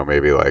 or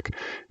maybe like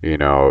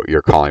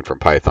you're calling from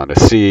Python to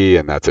C,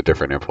 and that's a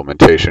different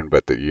implementation,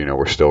 but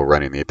we're still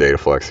running the data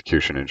flow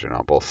execution engine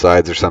on both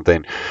sides or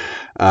something.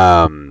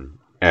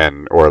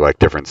 Or like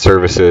different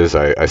services.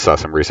 I saw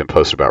some recent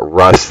posts about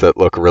Rust that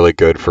look really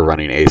good for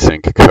running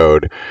async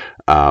code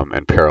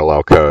and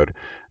parallel code.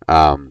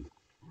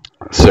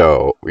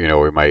 So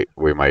we might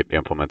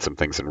implement some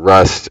things in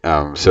Rust.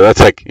 So that's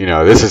like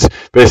this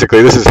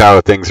is how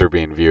things are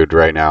being viewed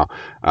right now,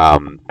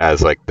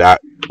 as like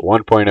that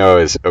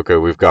 1.0 is okay.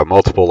 We've got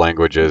multiple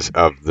languages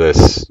of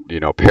this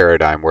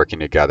paradigm working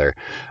together.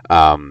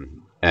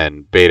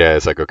 And beta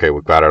is like, okay,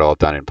 we've got it all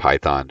done in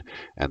Python,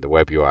 and the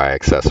web UI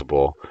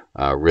accessible,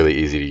 really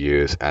easy to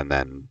use, and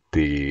then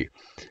the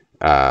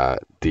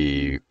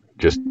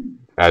just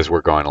as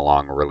we're going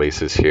along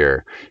releases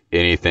here,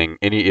 any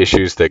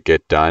issues that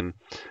get done,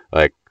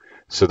 like,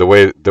 so the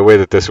way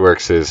that this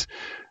works is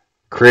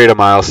create a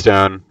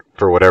milestone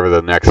for whatever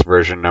the next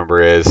version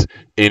number is.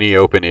 Any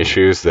open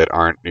issues that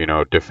aren't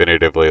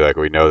definitively, like,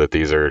 we know that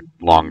these are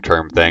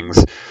long-term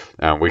things,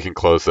 we can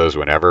close those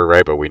whenever,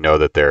 right? But we know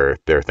that there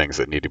are things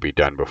that need to be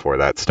done before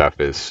that stuff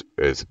is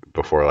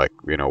before, like,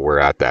 we're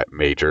at that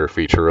major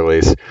feature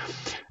release.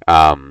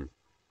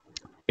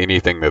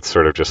 Anything that's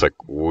sort of just like,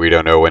 we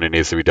don't know when it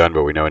needs to be done,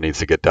 but we know it needs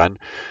to get done,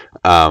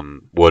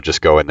 we'll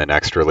just go in the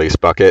next release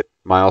bucket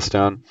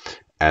milestone.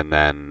 And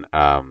then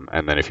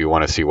if you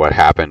want to see what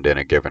happened in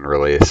a given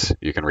release,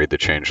 you can read the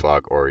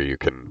changelog, or you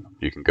can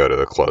go to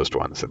the closed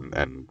ones,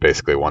 and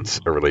basically once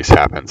a release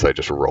happens, I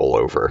just roll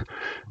over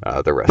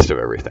the rest of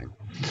everything.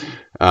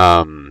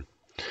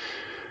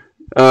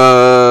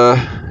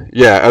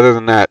 Yeah, other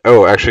than that,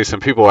 actually some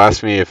people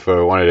asked me if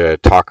I wanted to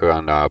talk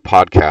on a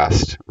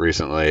podcast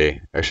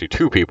recently. Actually,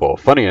 two people,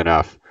 funny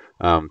enough,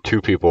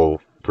 two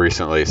people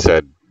recently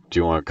said, do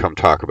you want to come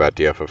talk about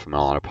DFFML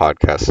on a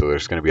podcast? So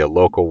there's going to be a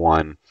local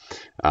one.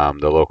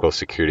 The local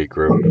security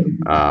group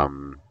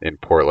in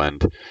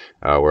Portland,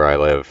 where I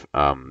live,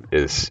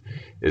 is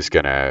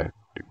gonna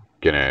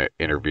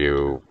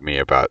interview me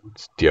about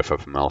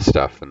DFFML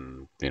stuff,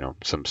 and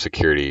some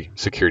security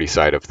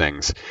side of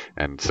things,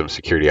 and some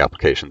security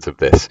applications of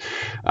this.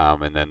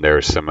 And then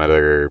there's some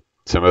other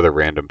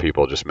random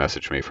people just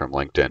messaged me from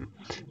LinkedIn,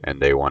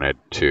 and they wanted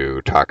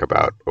to talk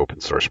about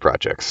open source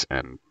projects,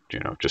 and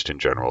just in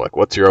general, like,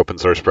 what's your open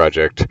source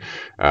project?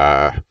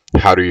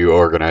 How do you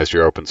organize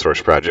your open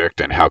source project,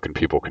 and how can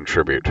people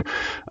contribute?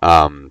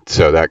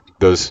 So that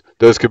those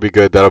could be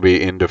good. That'll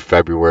be end of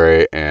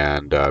February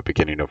and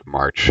beginning of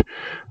March.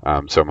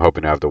 So I'm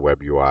hoping to have the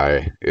web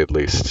UI at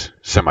least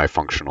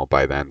semi-functional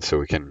by then,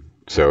 so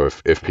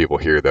if people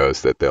hear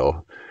those, that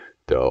they'll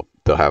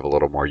have a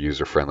little more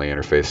user-friendly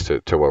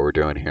interface to what we're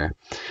doing here.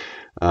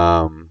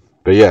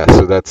 But yeah,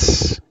 so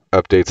that's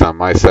updates on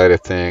my side of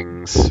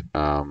things.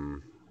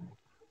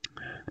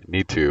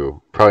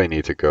 Probably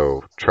need to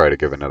go try to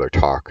give another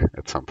talk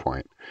at some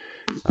point.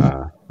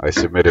 I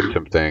submitted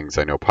some things.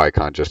 I know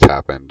PyCon just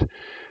happened.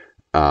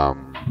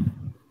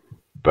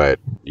 But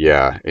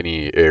yeah,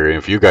 any area,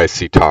 if you guys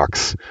see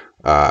talks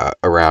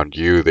around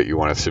you that you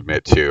want to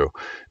submit to,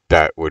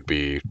 that would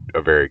be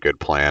a very good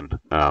plan.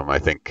 I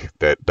think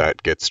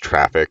that gets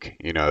traffic,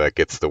 that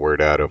gets the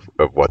word out of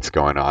what's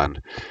going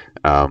on,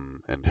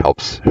 and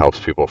helps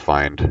people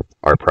find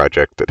our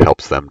project that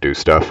helps them do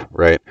stuff,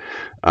 right?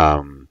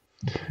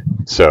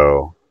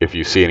 So if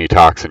you see any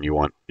talks and you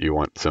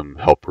want some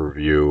help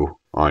review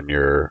on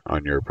your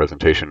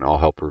presentation, I'll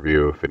help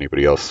review. If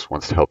anybody else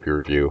wants to help you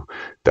review,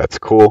 that's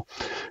cool.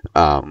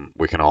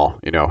 We can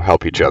all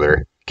help each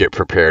other get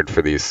prepared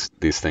for these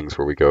things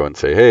where we go and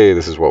say, hey,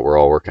 this is what we're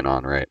all working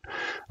on, right?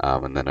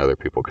 And then other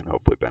people can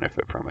hopefully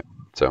benefit from it.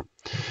 So,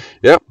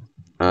 yep.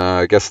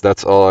 I guess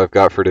that's all I've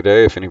got for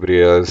today. If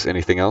anybody has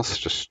anything else,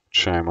 just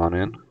chime on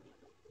in.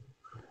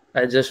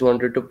 I just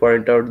wanted to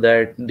point out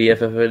that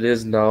DFFL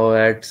is now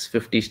at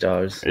 50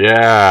 stars.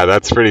 Yeah,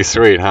 that's pretty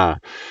sweet, huh?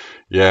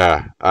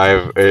 Yeah,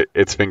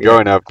 it's been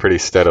going up pretty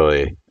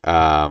steadily.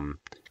 I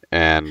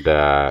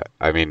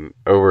mean,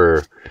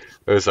 it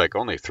was like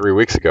only 3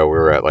 weeks ago we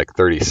were at like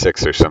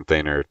 36 or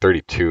something, or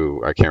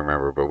 32, I can't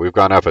remember, but we've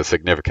gone up a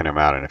significant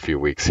amount in a few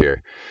weeks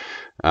here.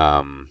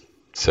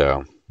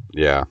 So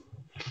yeah.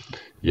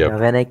 Yep. Yeah,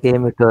 when I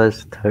came, it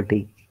was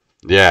 30.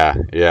 Yeah.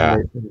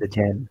 In the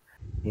Jan.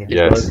 Yeah.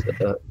 Yes.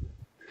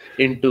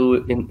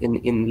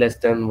 In less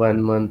than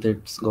 1 month,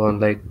 it's gone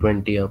like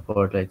 20 up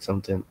or like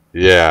something.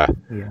 Yeah.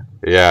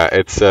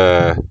 It's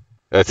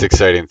That's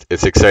exciting.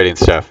 It's exciting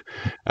stuff.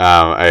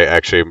 I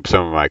actually,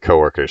 some of my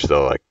coworkers,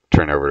 they'll like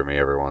turn over to me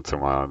every once in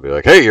a while and be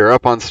like, "Hey, you're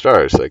up on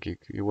stars. Like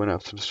you went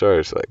up some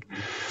stars." Like,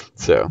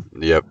 so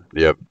yep.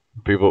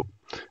 People.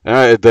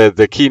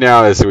 The key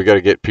now is we got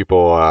to get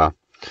people.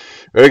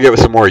 We got to get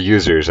some more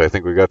users. I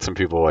think we got some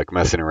people like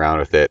messing around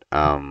with it.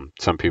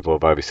 Some people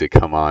have obviously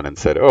come on and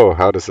said, "Oh,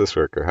 how does this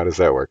work or how does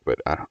that work?" But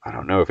I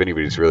don't know if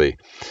anybody's really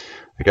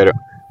like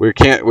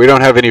we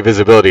don't have any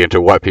visibility into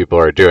what people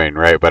are doing,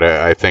 right? But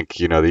I think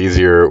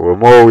the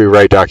more we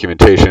write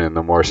documentation and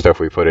the more stuff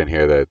we put in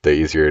here, the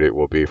easier it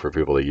will be for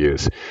people to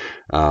use.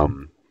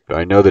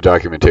 I know the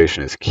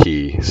documentation is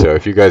key. So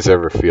if you guys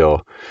ever if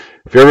you're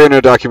ever in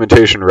a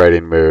documentation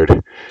writing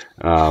mood,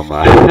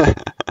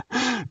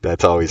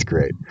 that's always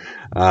great.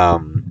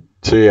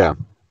 So yeah.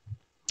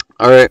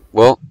 All right.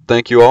 Well,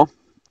 thank you all.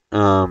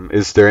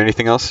 Is there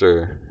anything else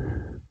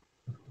or?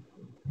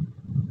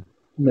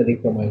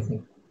 Nothing from my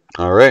side.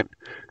 All right.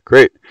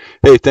 Great.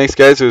 Hey, thanks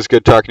guys. It was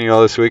good talking to you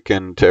all this week,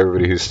 and to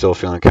everybody who's still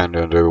feeling kind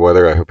of under the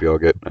weather, I hope you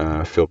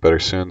all feel better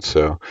soon.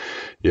 So,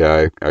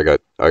 yeah, I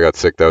got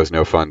sick. That was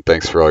no fun.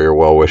 Thanks for all your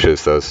well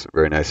wishes. That was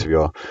very nice of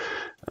you all.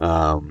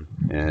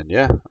 And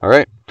yeah, all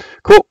right,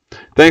 cool.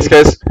 Thanks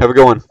guys. Have a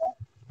good one.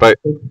 Bye.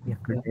 Yeah,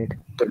 great.